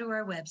 Please go to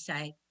our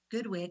website,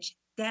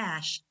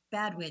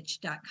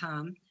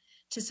 goodwitch-badwitch.com,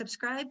 to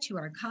subscribe to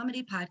our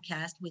comedy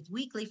podcast with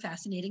weekly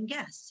fascinating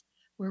guests.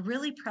 We're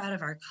really proud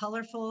of our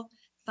colorful,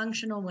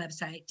 functional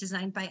website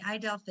designed by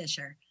Idell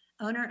Fisher,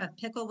 owner of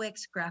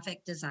Picklewicks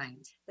Graphic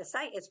Designs. The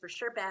site is for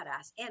sure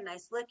badass and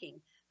nice looking,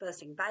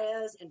 boasting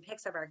bios and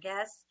pics of our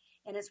guests,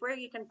 and is where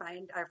you can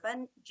find our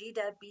fun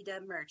G-Dub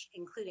B-Dub merch,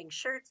 including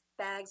shirts,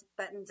 bags,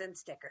 buttons, and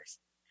stickers.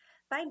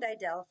 Find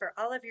Idell for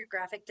all of your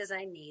graphic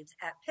design needs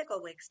at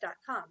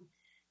picklewicks.com.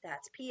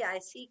 That's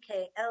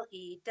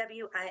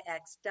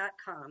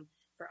PICKLEWIX.com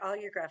for all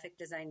your graphic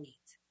design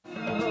needs.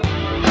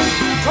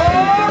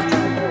 Talk,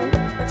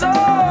 it's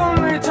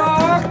only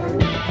talk.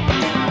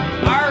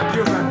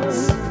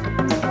 Arguments,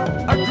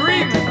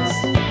 agreements,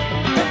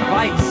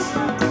 advice,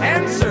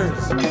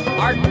 answers,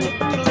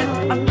 articulate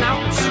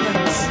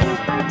announcements.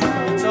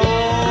 It's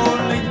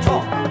only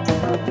talk.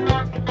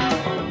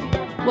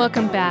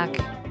 Welcome back.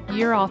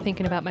 You're all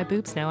thinking about my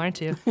boobs now,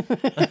 aren't you?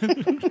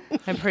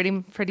 I'm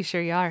pretty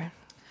sure you are.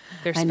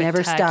 They're I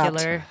never stopped.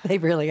 spectacular. They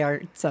really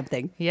are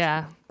something.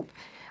 Yeah.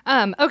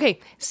 Okay,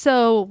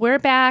 so we're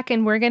back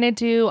and we're going to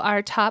do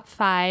our top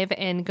 5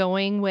 and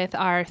going with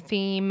our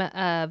theme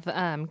of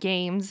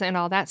games and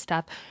all that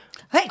stuff.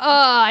 Hey, Oh,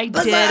 I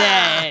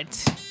did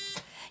it.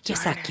 you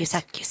suck, you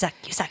suck, you suck,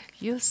 you suck.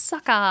 You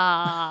sucker.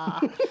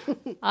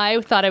 I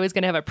thought I was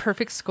going to have a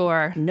perfect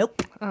score.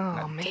 Nope,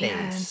 Oh,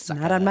 man.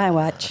 not on my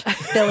watch.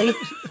 Billy,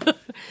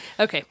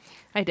 Okay,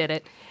 I did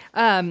it.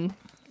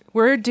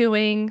 We're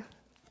doing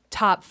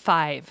top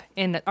 5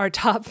 in our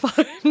top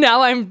 5.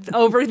 Now I'm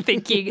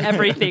overthinking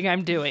everything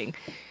I'm doing.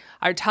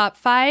 Our top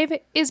 5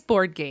 is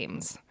board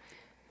games,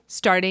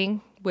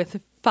 starting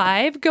with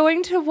 5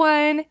 going to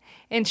 1,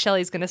 and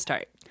Shelly's going to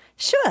start.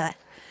 sure.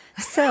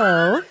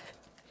 So,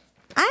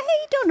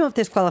 I don't know if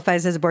this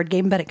qualifies as a board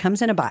game, but it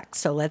comes in a box,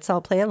 so let's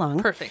all play along.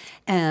 Perfect.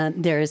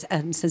 And there's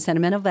some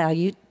sentimental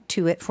value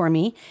to it for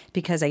me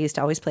because I used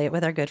to always play it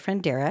with our good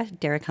friend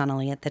Dara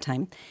Connolly at the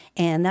time,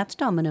 and that's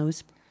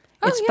dominoes.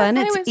 Oh, It's yeah, fun.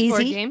 I It's was a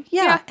board easy. game.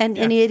 Yeah, Yeah. and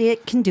any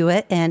idiot can do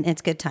it, and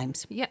it's good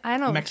times. Yeah, I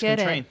don't Mexican get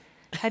it. train.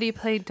 How do you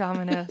play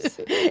dominoes?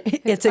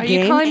 It's a Are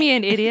game. you calling me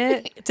an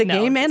idiot? It's a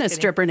No, game and a just kidding.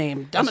 stripper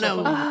name.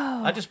 Domino.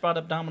 I just brought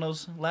up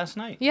dominoes last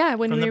night. Yeah,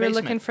 when from we the were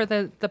basement. looking for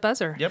the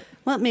buzzer. Yep.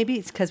 Well, maybe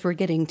it's because we're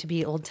getting to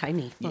be old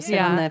timey. We'll sit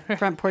Yeah. on the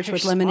front porch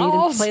with lemonade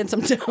smalls. and playing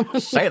some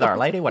dominoes. Say there,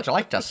 lady, would you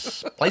like to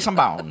play some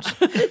bones?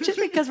 Just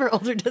because we're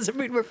older doesn't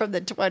mean we're from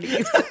the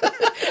 20s.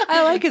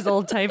 I like his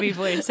old timey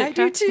voice. It I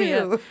do cracks me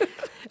up. too.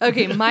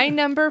 Okay, my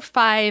number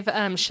 5,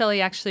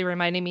 Shelly actually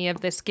reminded me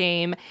of this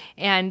game,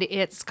 and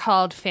it's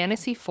called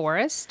Fantasy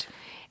Forest.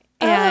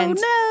 And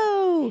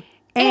Oh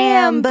no!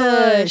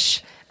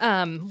 Ambush.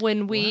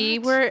 when we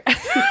were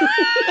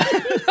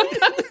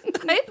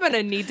I'm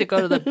gonna need to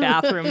go to the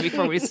bathroom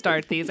before we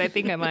start these. I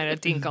think I might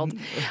have tinkled.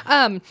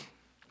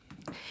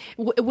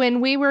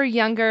 When we were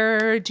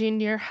younger,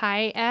 junior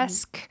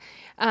high-esque,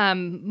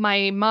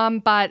 my mom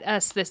bought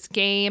us this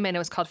game, and it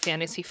was called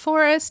Fantasy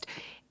Forest.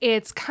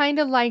 It's kind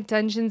of like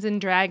Dungeons and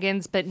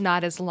Dragons, but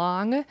not as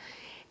long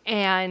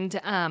and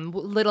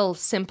little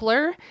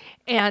simpler.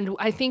 And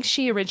I think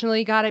she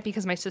originally got it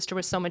because my sister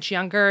was so much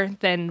younger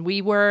than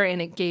we were,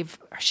 and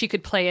she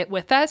could play it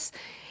with us.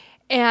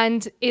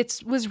 And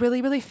it was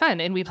really, really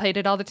fun, and we played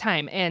it all the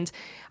time. And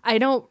I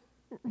don't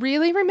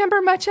really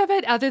remember much of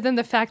it other than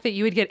the fact that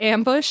you would get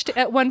ambushed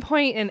at one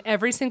point, and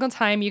every single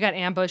time you got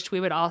ambushed, we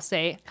would all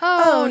say,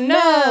 "Oh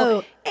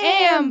no,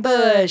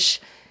 ambush!"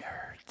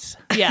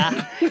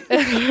 Yeah,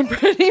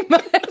 pretty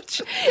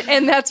much.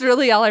 And that's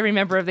really all I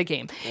remember of the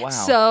game. Wow.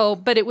 So,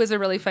 but it was a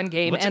really fun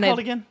game. What's it and called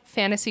again?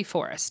 Fantasy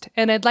Forest.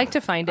 And I'd like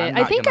to find it. I'm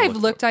I not think gonna I've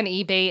look looked on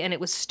eBay, and it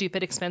was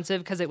stupid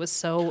expensive because it was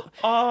so,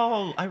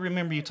 Oh, I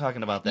remember you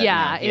talking about that.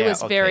 yeah, now. it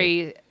was okay.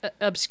 very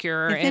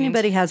obscure. If and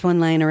anybody has one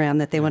lying around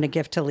that they want to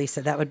gift to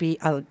Lisa, that would be,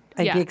 I'd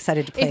yeah. be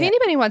excited to play If it.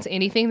 anybody wants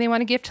anything they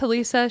want to give to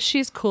Lisa,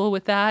 she's cool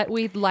with that.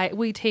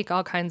 We take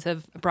all kinds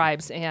of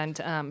bribes and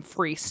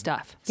free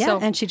stuff. Yeah, So,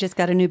 and she just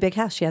got a new big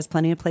house. She has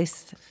plenty of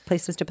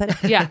places to put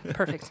it. yeah,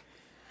 perfect.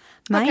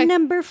 My Okay.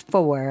 number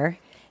 4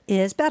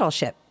 is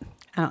Battleship.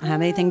 I don't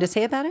have anything to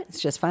say about it. It's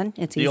just fun.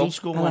 It's The easy. old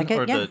school I one, like it.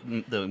 or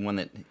Yeah. the one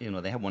that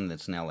they have one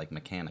that's now like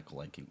mechanical,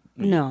 like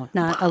No,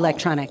 not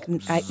electronic.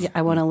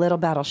 I want a little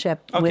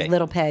battleship with Okay.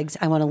 little pegs.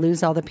 I want to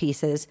lose all the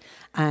pieces.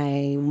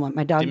 I want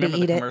my Do dog you remember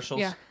to eat the it.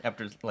 commercials Yeah.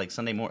 after like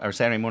Sunday morning or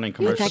Saturday morning That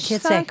commercials?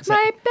 kid's say. Sunk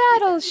my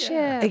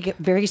battleship. I get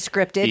very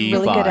scripted,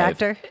 really good E5.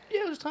 actor.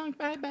 You sunk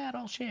my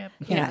battleship.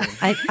 Yeah,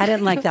 I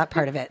didn't like that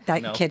part of it.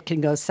 That No. kid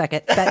can go suck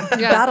it. But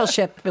Yeah.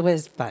 Battleship, it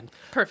was fun.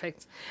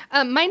 Perfect.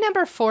 My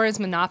number 4 is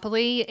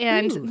Monopoly, and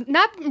And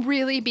not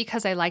really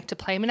because I like to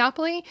play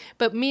Monopoly,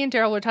 but me and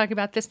Daryl were talking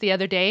about this the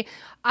other day.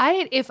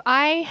 If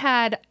I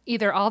had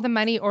either all the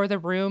money or the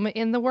room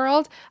in the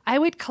world, I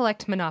would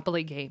collect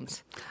Monopoly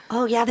games.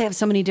 Oh, yeah, they have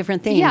so many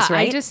different things, Yeah,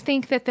 right? I just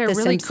think that they're The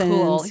really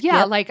cool. Simpsons. Yeah,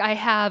 Yep. like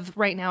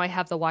right now I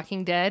have The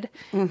Walking Dead,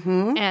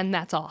 and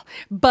that's all.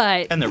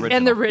 But And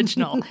the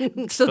original.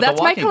 So The that's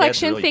my Walking Dead's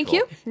collection. really Thank cool.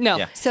 you. No.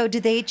 Yeah. So do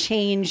they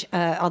change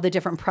all the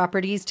different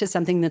properties to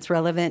something that's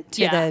relevant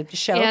to Yeah. the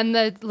show? And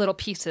the little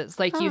pieces.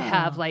 Like you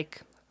have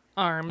like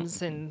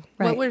arms and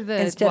right. what were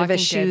the Instead of Walking a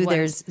shoe, Dead ones?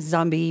 there's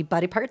zombie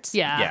body parts?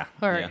 Yeah. Yeah,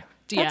 Or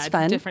yeah. That's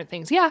fun. different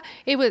things. Yeah.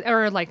 It was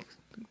or like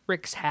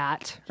Rick's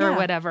hat or Yeah.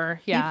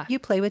 whatever. Yeah. You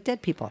play with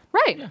dead people.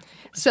 Right.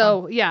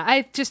 So, yeah,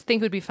 I just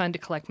think it would be fun to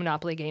collect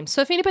Monopoly games.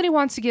 So, if anybody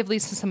wants to give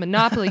Lisa some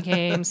Monopoly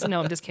games,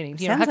 no, I'm just kidding.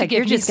 You don't Sounds have to like give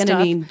you're me just going to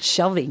stuff. need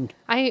shelving.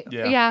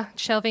 Yeah,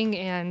 shelving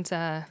and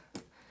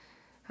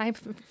I'm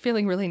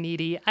feeling really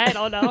needy. I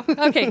don't know.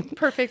 Okay,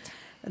 perfect.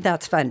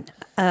 That's fun.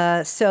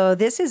 So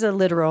this is a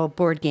literal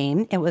board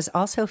game. It was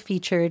also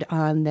featured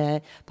on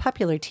the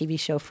popular TV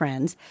show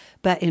Friends,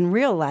 but in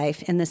real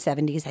life in the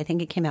 70s, I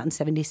think it came out in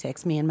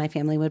 76, me and my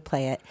family would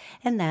play it,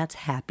 and that's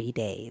Happy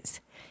Days.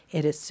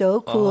 It is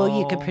so cool.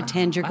 You could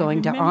pretend you're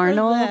going to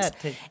Arnold's.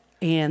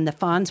 And the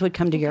Fonz would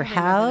come to your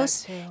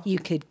house. You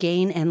could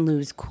gain and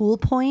lose cool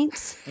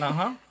points.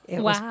 Uh-huh.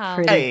 It Wow.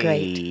 was pretty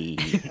great.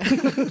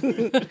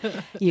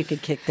 You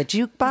could kick the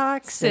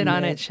jukebox. Sit and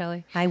on it,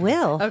 Shelley. I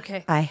will.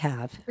 Okay. I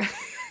have.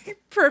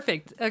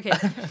 Perfect. Okay.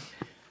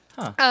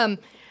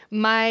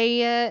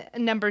 My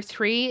number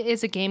 3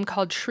 is a game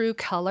called True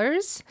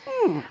Colors.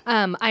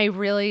 I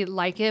really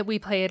like it. We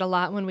play it a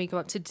lot when we go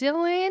up to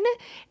Dillon,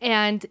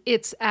 and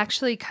it's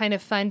actually kind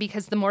of fun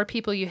because the more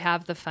people you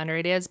have, the funner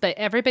it is. But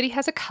everybody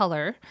has a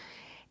color,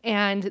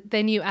 and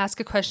then you ask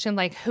a question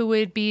like, who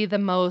would be the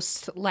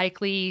most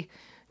likely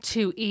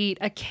to eat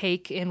a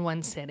cake in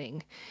one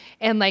sitting?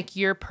 And like,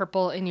 you're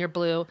purple and you're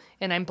blue,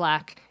 and I'm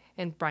black,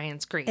 and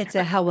Brian's green. It's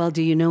a how well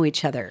do you know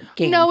each other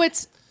game. No,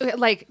 it's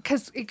like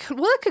because it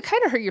could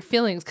kind of hurt your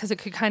feelings because it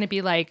could kind of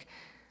be like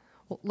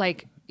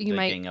you They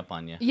might gang up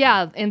on you.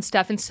 yeah and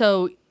stuff, and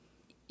so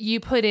you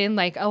put in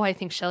like, oh, I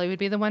think Shelley would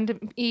be the one to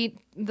eat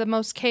the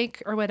most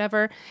cake or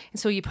whatever, and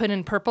so you put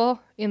in purple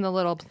in the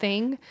little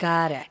thing.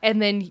 Got it.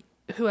 And then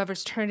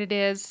whoever's turn it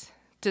is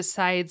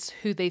decides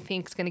who they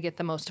think is going to get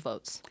the most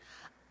votes.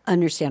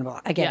 Understandable.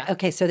 I get it. Yeah.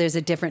 Okay, so there's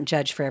a different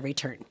judge for every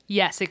turn.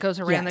 Yes, it goes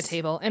around Yes. the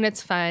table, and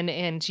it's fun,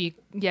 and you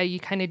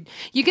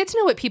get to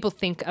know what people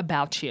think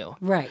about you,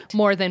 Right.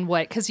 More than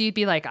what, because you'd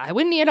be like, I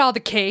wouldn't eat all the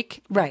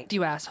cake, Right.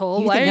 You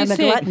asshole. You Why think are you I'm a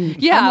saying? glutton.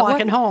 Yeah, I'm what-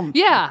 walking home.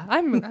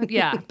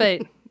 Yeah,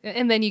 but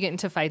and then you get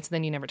into fights, and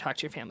then you never talk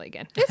to your family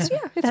again. It's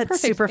That's perfect.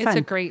 super It's fun.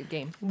 a great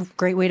game.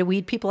 Great way to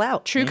weed people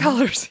out. True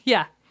colors,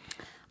 yeah.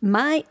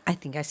 I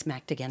think I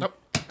smacked again.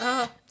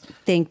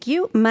 Thank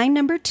you. My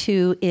number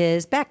 2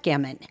 is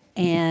backgammon.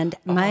 And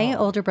my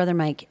older brother,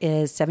 Mike,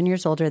 is 7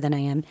 years older than I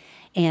am.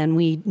 And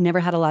we never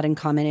had a lot in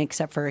common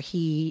except for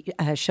he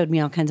showed me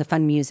all kinds of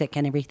fun music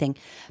and everything.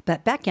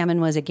 But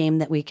backgammon was a game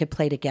that we could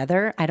play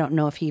together. I don't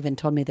know if he even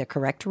told me the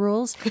correct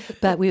rules,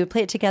 but we would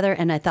play it together.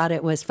 And I thought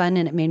it was fun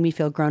and it made me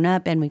feel grown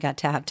up. And we got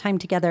to have time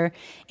together.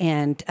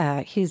 And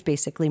he was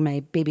basically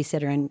my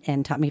babysitter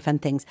and taught me fun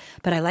things.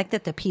 But I like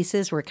that the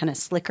pieces were kind of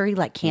slickery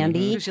like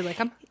candy. Did you like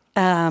them?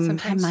 I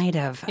might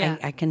have. Yeah.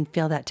 I can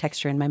feel that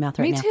texture in my mouth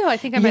right Me now. too. I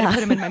think I might have put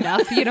them in my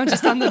mouth.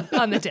 Just on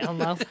the down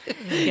low.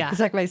 Yeah.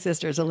 It's like my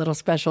sister's a little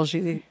special.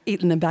 She's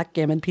eating the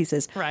backgammon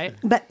pieces. Right.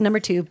 But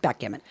number 2,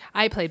 backgammon.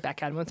 I played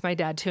backgammon with my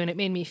dad too, and it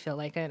made me feel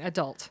like an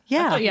adult.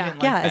 Yeah. thought you Yeah.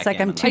 didn't like Yeah. It's like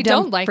I'm backgammon. too I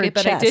dumb don't like for it,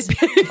 but chess.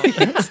 I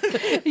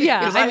did. Yeah,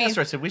 Because I I mean, asked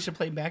her, I said, we should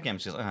play backgammon.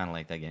 She's like, oh, I don't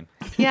like that game.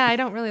 yeah, I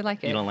don't really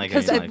like it. You don't like it,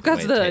 you don't like the because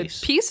way it the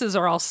tastes. pieces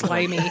are all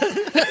slimy.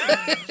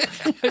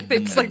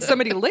 It's like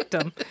somebody licked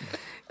them.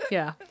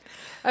 Yeah.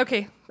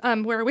 Okay.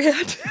 Where are we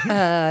at?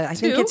 I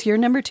think 2? it's your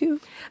number 2.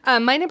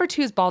 My number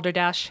 2 is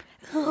Balderdash.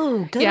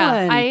 Oh, good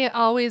Yeah, one. I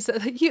always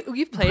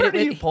you've played Where it.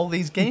 do you pull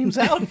these games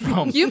out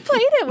from? You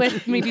played it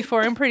with me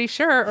before, I'm pretty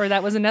sure, or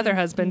that was another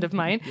husband of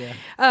mine.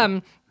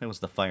 That was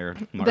the fire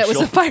marshal. That was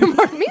the fire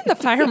marshal. Me and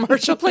the fire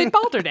marshal played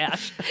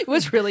Balderdash. It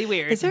was really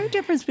weird. Is there a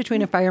difference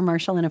between a fire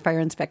marshal and a fire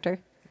inspector?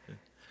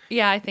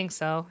 Yeah, I think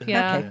so.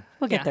 Yeah. Okay,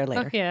 we'll get there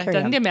later. Oh, yeah, Carry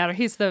on. doesn't matter.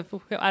 He's I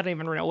don't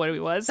even know what he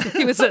was.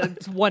 He was a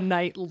one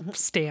night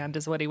stand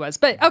is what he was.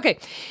 But okay.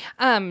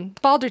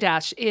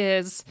 Balderdash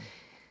is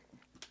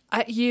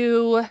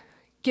you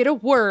get a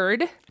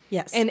word.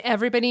 Yes. And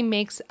everybody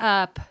makes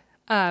up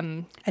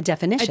A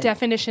definition. a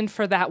definition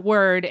for that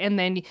word, and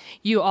then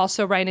you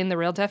also write in the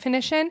real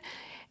definition,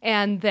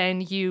 and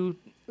then you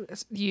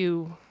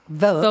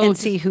vote and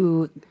see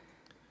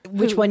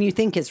which one you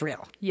think is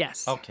real.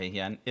 Yes. Okay,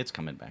 yeah, it's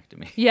coming back to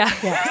me. Yeah.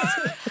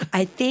 Yes.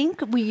 I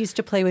think we used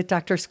to play with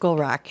Dr.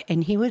 Skullrock,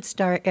 and he would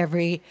start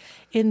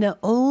in the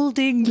Old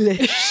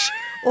English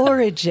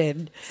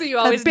origin. So you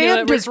always A knew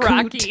it was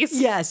bandicoot.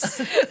 Rockies. Yes.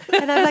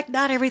 And I'm like,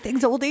 not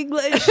everything's Old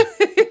English.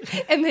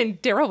 And then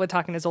Daryl would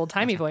talk in his old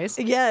timey voice.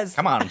 Yes.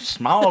 Come on,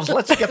 Smalls,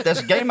 let's get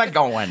this game a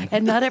going.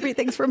 And not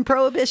everything's from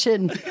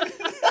Prohibition.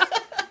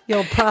 You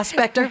old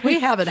prospector. We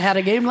haven't had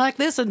a game like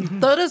this in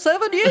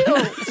 37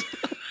 years.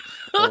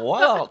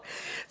 Wow.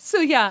 So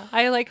yeah,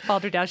 I like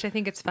Balderdash. I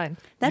think it's fun.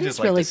 That You is just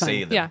like really to fun.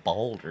 say the Yeah.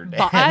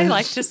 Balderdash. I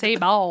like to say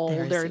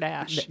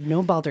Balderdash.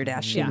 No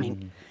balderdash Yeah.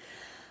 shaming.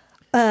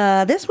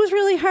 This was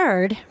really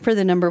hard for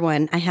the number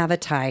one. I have a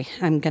tie.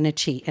 I'm going to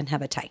cheat and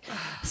have a tie.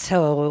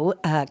 So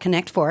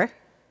Connect Four,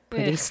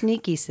 pretty Ugh.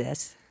 sneaky,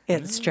 sis.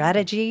 It's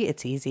strategy.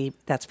 It's easy.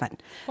 That's fun.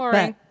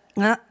 Boring.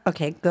 But,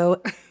 okay,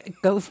 go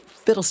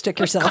fiddlestick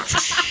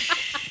yourself.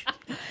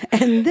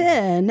 And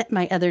then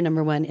my other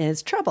number one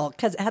is Trouble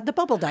because it had the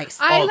bubble dice.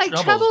 I Oh, like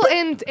Troubles.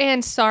 Trouble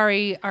and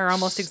Sorry are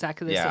almost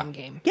exactly the Yeah. same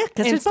game. Yeah, 'cause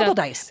And there's bubble stuff.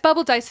 dice.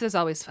 Bubble dice is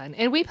always fun,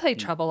 and we played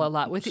Trouble a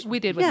lot. We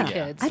did with the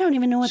kids. I don't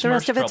even know what the Smurfs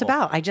rest of it's Trouble.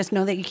 about. I just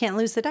know that you can't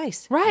lose the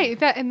dice. Right,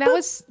 that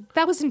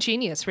was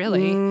ingenious,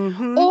 really.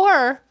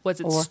 Or was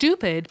it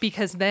stupid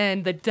because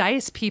then the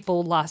dice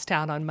people lost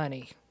out on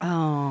money?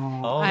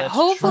 Oh, that's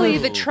Hopefully,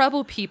 true. the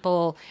Trouble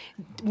people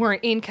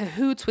weren't in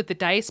cahoots with the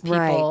dice people,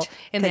 Right.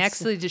 and they 'Cause-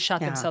 actually just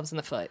shot yeah. themselves in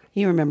the foot.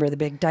 You remember the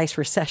big dice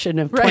recession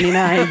of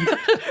 29.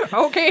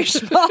 Okay,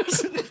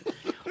 schmaltz.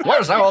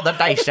 Where's all the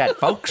dice at,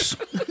 folks?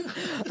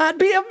 I'd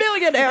be a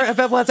millionaire if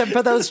it wasn't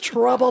for those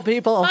Trouble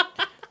people.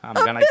 I'm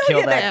going to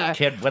kill millionaire. that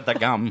kid with the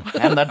gum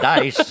and the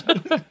dice.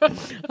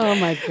 Oh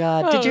my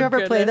God. Did you Oh, ever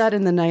play goodness. that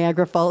in the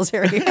Niagara Falls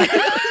area?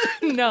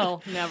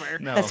 No, never.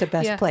 No. That's the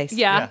best Yeah. place.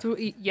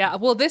 Yeah.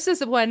 Well, this is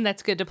the one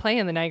that's good to play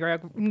in the Niagara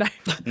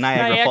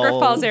Niagara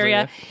Falls Falls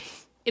area.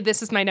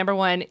 This is my number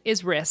one,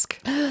 is Risk.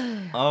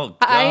 Oh, God.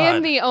 I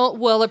am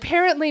well,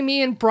 apparently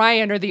me and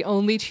Brian are the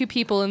only two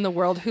people in the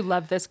world who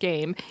love this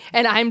game.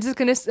 And I'm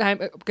gonna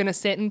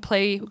sit and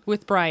play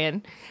with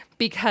Brian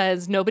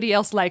because nobody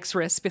else likes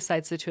Risk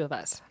besides the two of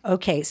us.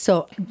 Okay,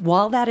 so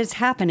while that is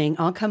happening,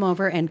 I'll come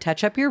over and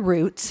touch up your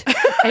roots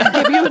and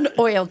give you an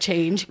oil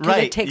change because it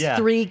Right, takes yeah.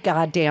 3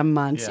 goddamn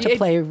months to It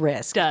play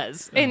Risk.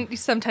 Does. And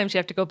sometimes you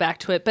have to go back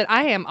to it. But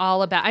I am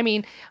all about,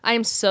 I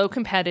am so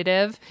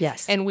competitive.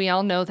 Yes. And we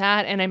all know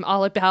that. And I'm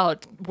all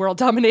about world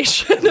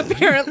domination,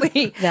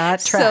 apparently.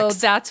 That So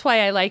tracks. that's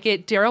why I like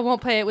it. Daryl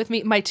won't play it with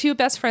me. My two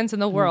best friends in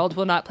the world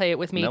will not play it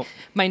with me. Nope.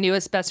 My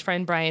newest best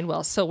friend, Brian,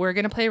 will. So we're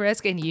going to play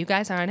Risk, and you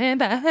guys aren't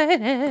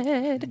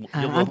invited.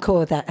 I'm cool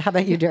with that. How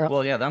about you, Daryl?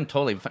 Well, yeah, I'm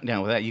totally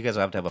down with that. You guys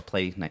have to have a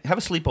play night. Have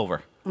a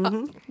sleepover.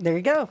 There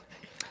you go.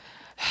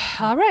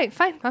 All right,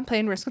 fine. I'm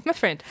playing Risk with my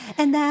friend.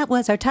 And that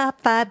was our top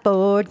 5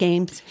 board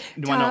games.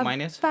 Do you want to know what mine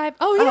is? 5.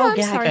 Oh, yeah. I'm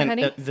yeah. sorry, And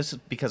honey. this is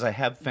because I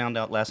have found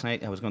out last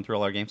night. I was going through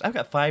all our games. I've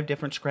got 5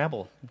 different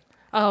Scrabble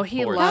Oh,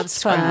 he boards. loves That's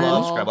Scrabble. fun. I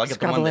love Scrabble. I got the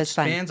Scrabble one that is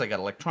fun. spins. I got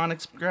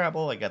electronic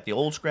Scrabble. I got the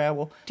old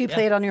Scrabble. Do you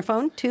play it on your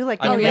phone too, like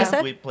I me do, and yeah.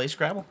 Lisa? We play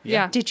Scrabble.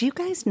 Yeah. Did you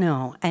guys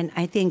know, and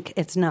I think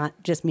it's not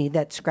just me,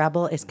 that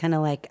Scrabble is kind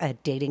of like a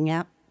dating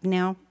app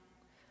now?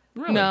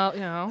 Really?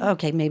 No.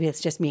 Okay, maybe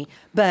it's just me.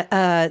 But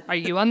Are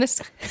you on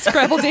this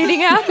Scrabble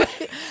dating app?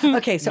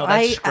 okay, so No,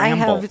 that's I have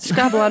Scramble.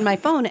 Scrabble on my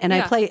phone and I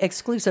Yeah. play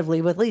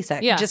exclusively with Lisa.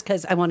 Yeah. Just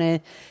because I want to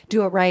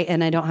do it right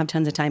and I don't have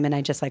tons of time and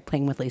I just like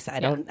playing with Lisa.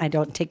 I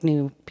don't take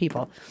new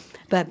people.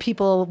 But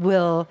people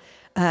will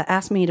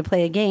ask me to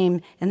play a game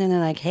and then they're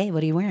like, hey,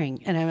 what are you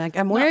wearing? And I'm like,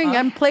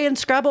 I'm playing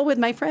Scrabble with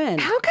my friend.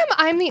 How come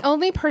I'm the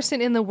only person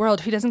in the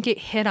world who doesn't get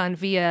hit on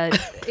via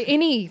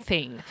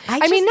anything? I I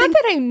just mean, not think-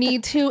 that I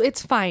need to.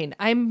 It's fine.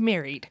 I'm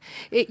married.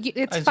 It's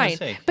I was gonna fine.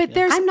 say, But yeah.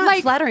 there's I'm not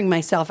like flattering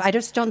myself. I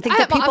just don't think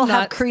that I'm people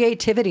have not.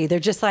 creativity. They're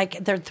just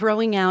like they're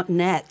throwing out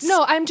nets.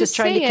 No, I'm just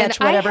trying saying, to catch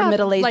whatever I have,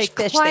 middle-aged like,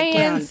 fish they can.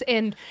 clients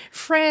and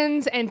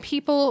friends and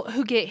people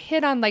who get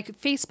hit on like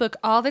Facebook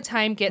all the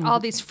time, get all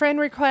these friend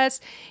requests,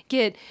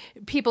 get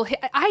people hit.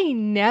 I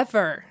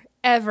never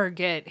ever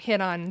get hit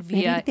on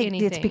Maybe via they-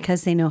 anything. it's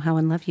because they know how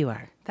in love you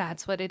are.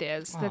 That's what it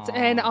is. That's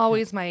and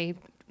always my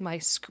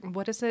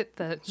what is it?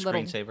 The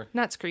little Screensaver?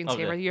 not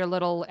screensaver. Okay. Your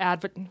little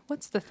advert.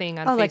 What's the thing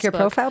on Oh, Facebook? like your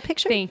profile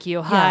picture? Thank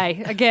you.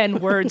 Hi. Again,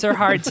 words are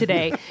hard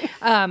today.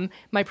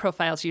 My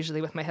profile's usually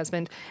with my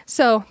husband,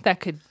 so that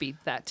could be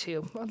that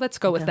too. Let's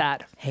go with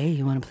that. Hey,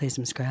 you want to play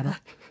some Scrabble?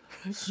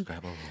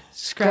 Scrabble.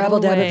 Scrabble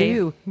dabble away.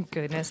 do.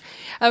 Goodness.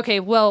 Okay.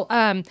 Well,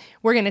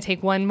 we're gonna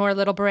take one more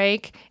little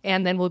break,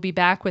 and then we'll be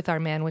back with our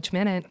Manwich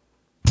Minute.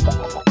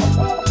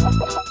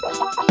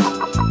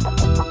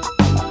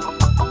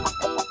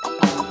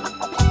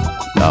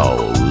 Now,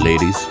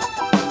 ladies,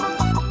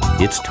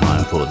 it's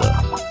time for the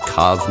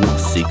Cosmic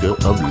Seeker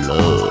of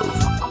Love.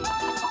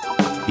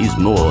 He's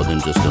more than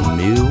just a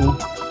meal,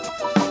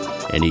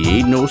 and he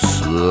ain't no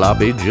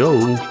sloppy Joe.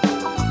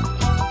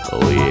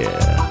 Oh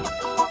yeah,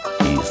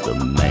 he's the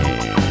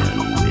man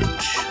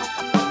witch.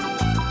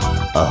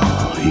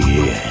 Oh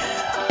yeah.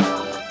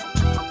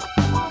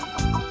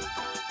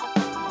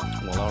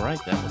 Well, all right.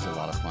 That was a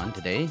lot of fun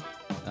today.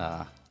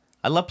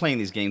 I love playing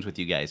these games with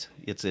you guys.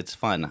 It's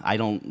fun. I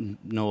don't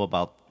know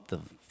about the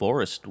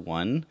forest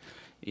one,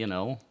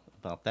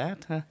 about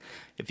that.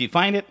 If you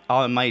find it,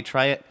 I might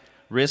try it.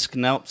 Risk,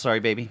 nope, sorry,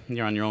 baby.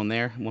 You're on your own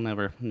there. We'll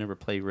never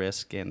play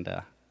Risk, and,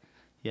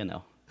 give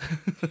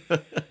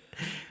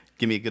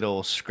me a good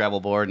old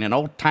Scrabble board and an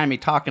old-timey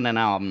talking, and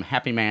I'm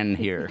happy man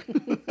here.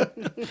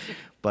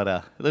 But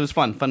it was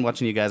fun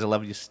watching you guys. I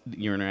love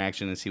your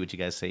interaction and see what you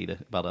guys say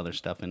about other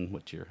stuff and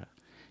what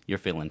you're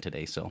feeling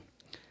today. So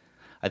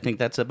I think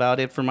that's about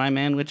it for my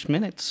Manwich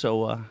Minute.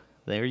 So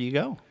there you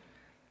go.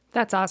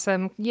 That's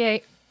awesome.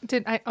 Yay.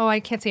 I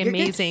can't say You're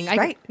good. amazing.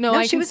 Right. No, No,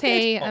 I she can was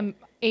say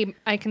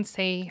I can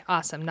say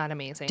awesome, not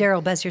amazing.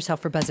 Daryl, buzz yourself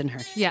for buzzing her.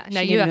 Yeah,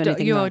 now She you didn't have do to.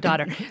 anything You owe wrong. a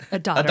daughter. A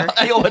daughter.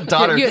 I owe a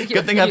daughter.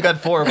 Good thing I've got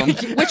 4 of them.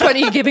 Which one are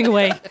you giving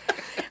away?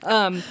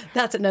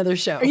 That's another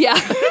show. Yeah.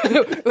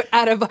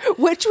 Out of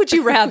which would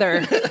you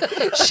rather,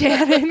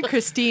 Shannon,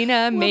 Christina,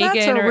 Well, Megan,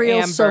 that's a or real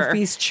Amber?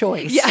 Sophie's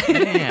choice. Yeah.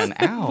 Man,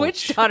 ouch.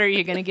 Which daughter are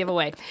you going to give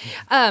away?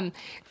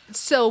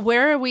 So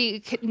where are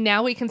we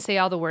now? We can say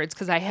all the words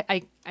because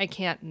I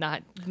can't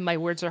not. My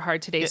words are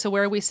hard today. So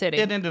where are we sitting?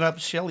 It ended up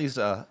Shelly's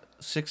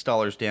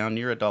 $6 down.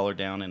 You're $1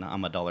 down, and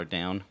I'm $1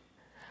 down.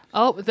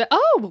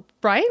 Oh,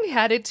 Brian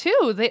had it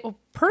too.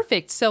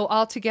 Perfect. So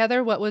all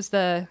together, what was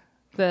the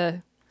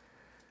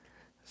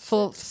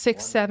full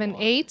 6, 7,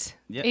 8?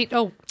 Yep. 8.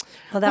 Oh,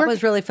 Well, that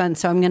was really fun.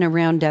 So I'm going to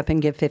round up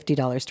and give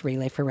 $50 to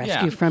Relay for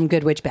Rescue Yeah. from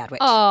Good Witch, Bad Witch.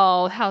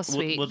 oh, how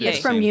sweet! we'll do Yay. it's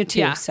from you too.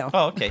 Yeah. So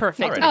Oh, okay.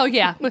 Perfect. Alrighty. Oh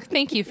yeah. Well,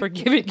 thank you for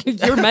giving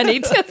your money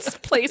to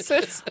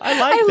places.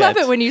 I love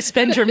that. it when you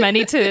spend your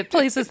money to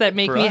places that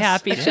make For me us.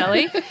 happy,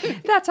 Shelley.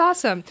 That's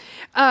awesome.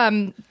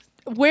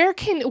 We're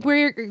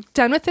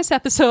done with this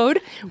episode.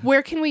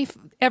 Where can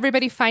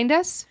everybody find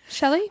us,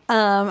 Shelley?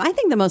 I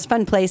think the most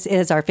fun place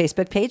is our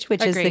Facebook page,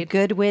 which is the Agreed.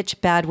 Good Witch,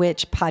 Bad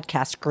Witch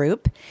podcast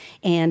group.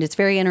 And it's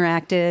very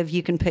interactive.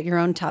 You can put your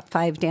own top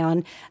 5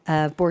 down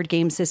of board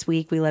games this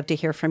week. We love to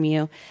hear from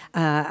you.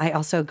 I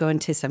also go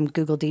into some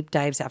Google deep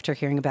dives after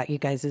hearing about you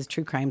guys'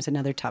 true crimes and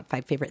other top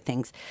 5 favorite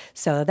things.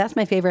 So that's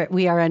my favorite.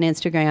 We are on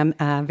Instagram.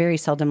 Very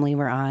seldomly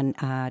we're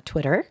on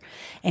Twitter.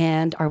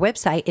 And our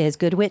website is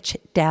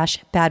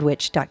goodwitch-badwitch.com.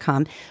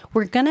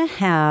 We're going to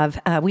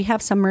have, we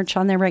have some merch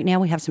on there right now.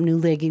 We have some new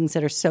leggings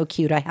that are so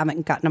cute. I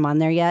haven't gotten them on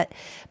there yet,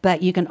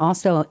 but you can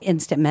also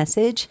instant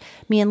message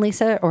me and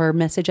Lisa or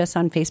message us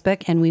on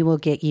Facebook and we will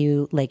get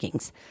you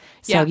leggings.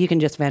 So Yeah. you can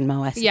just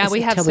Venmo us. Yeah,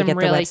 we have until some get the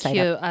really website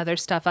cute up. other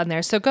stuff on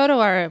there. So go to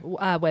our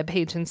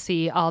webpage and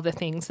see all the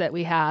things that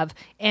we have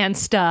and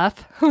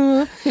stuff.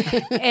 And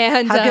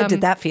How good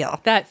did that feel?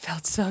 That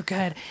felt so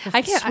good.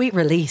 I can't. Sweet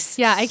release.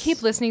 Yeah, I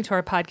keep listening to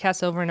our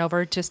podcast over and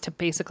over just to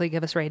basically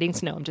give us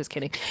ratings. No, I'm just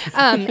kidding.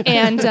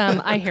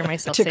 I hear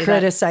myself To say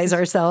criticize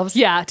ourselves. that.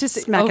 Yeah, just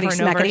Smackety, over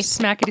and over,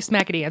 smackety.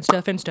 smackety, and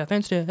stuff.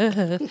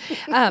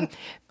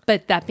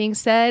 But that being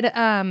said,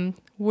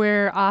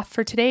 we're off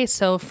for today.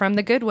 So from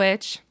the Good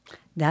Witch,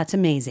 That's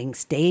amazing.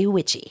 Stay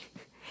witchy.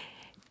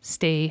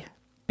 stay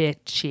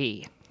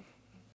bitchy.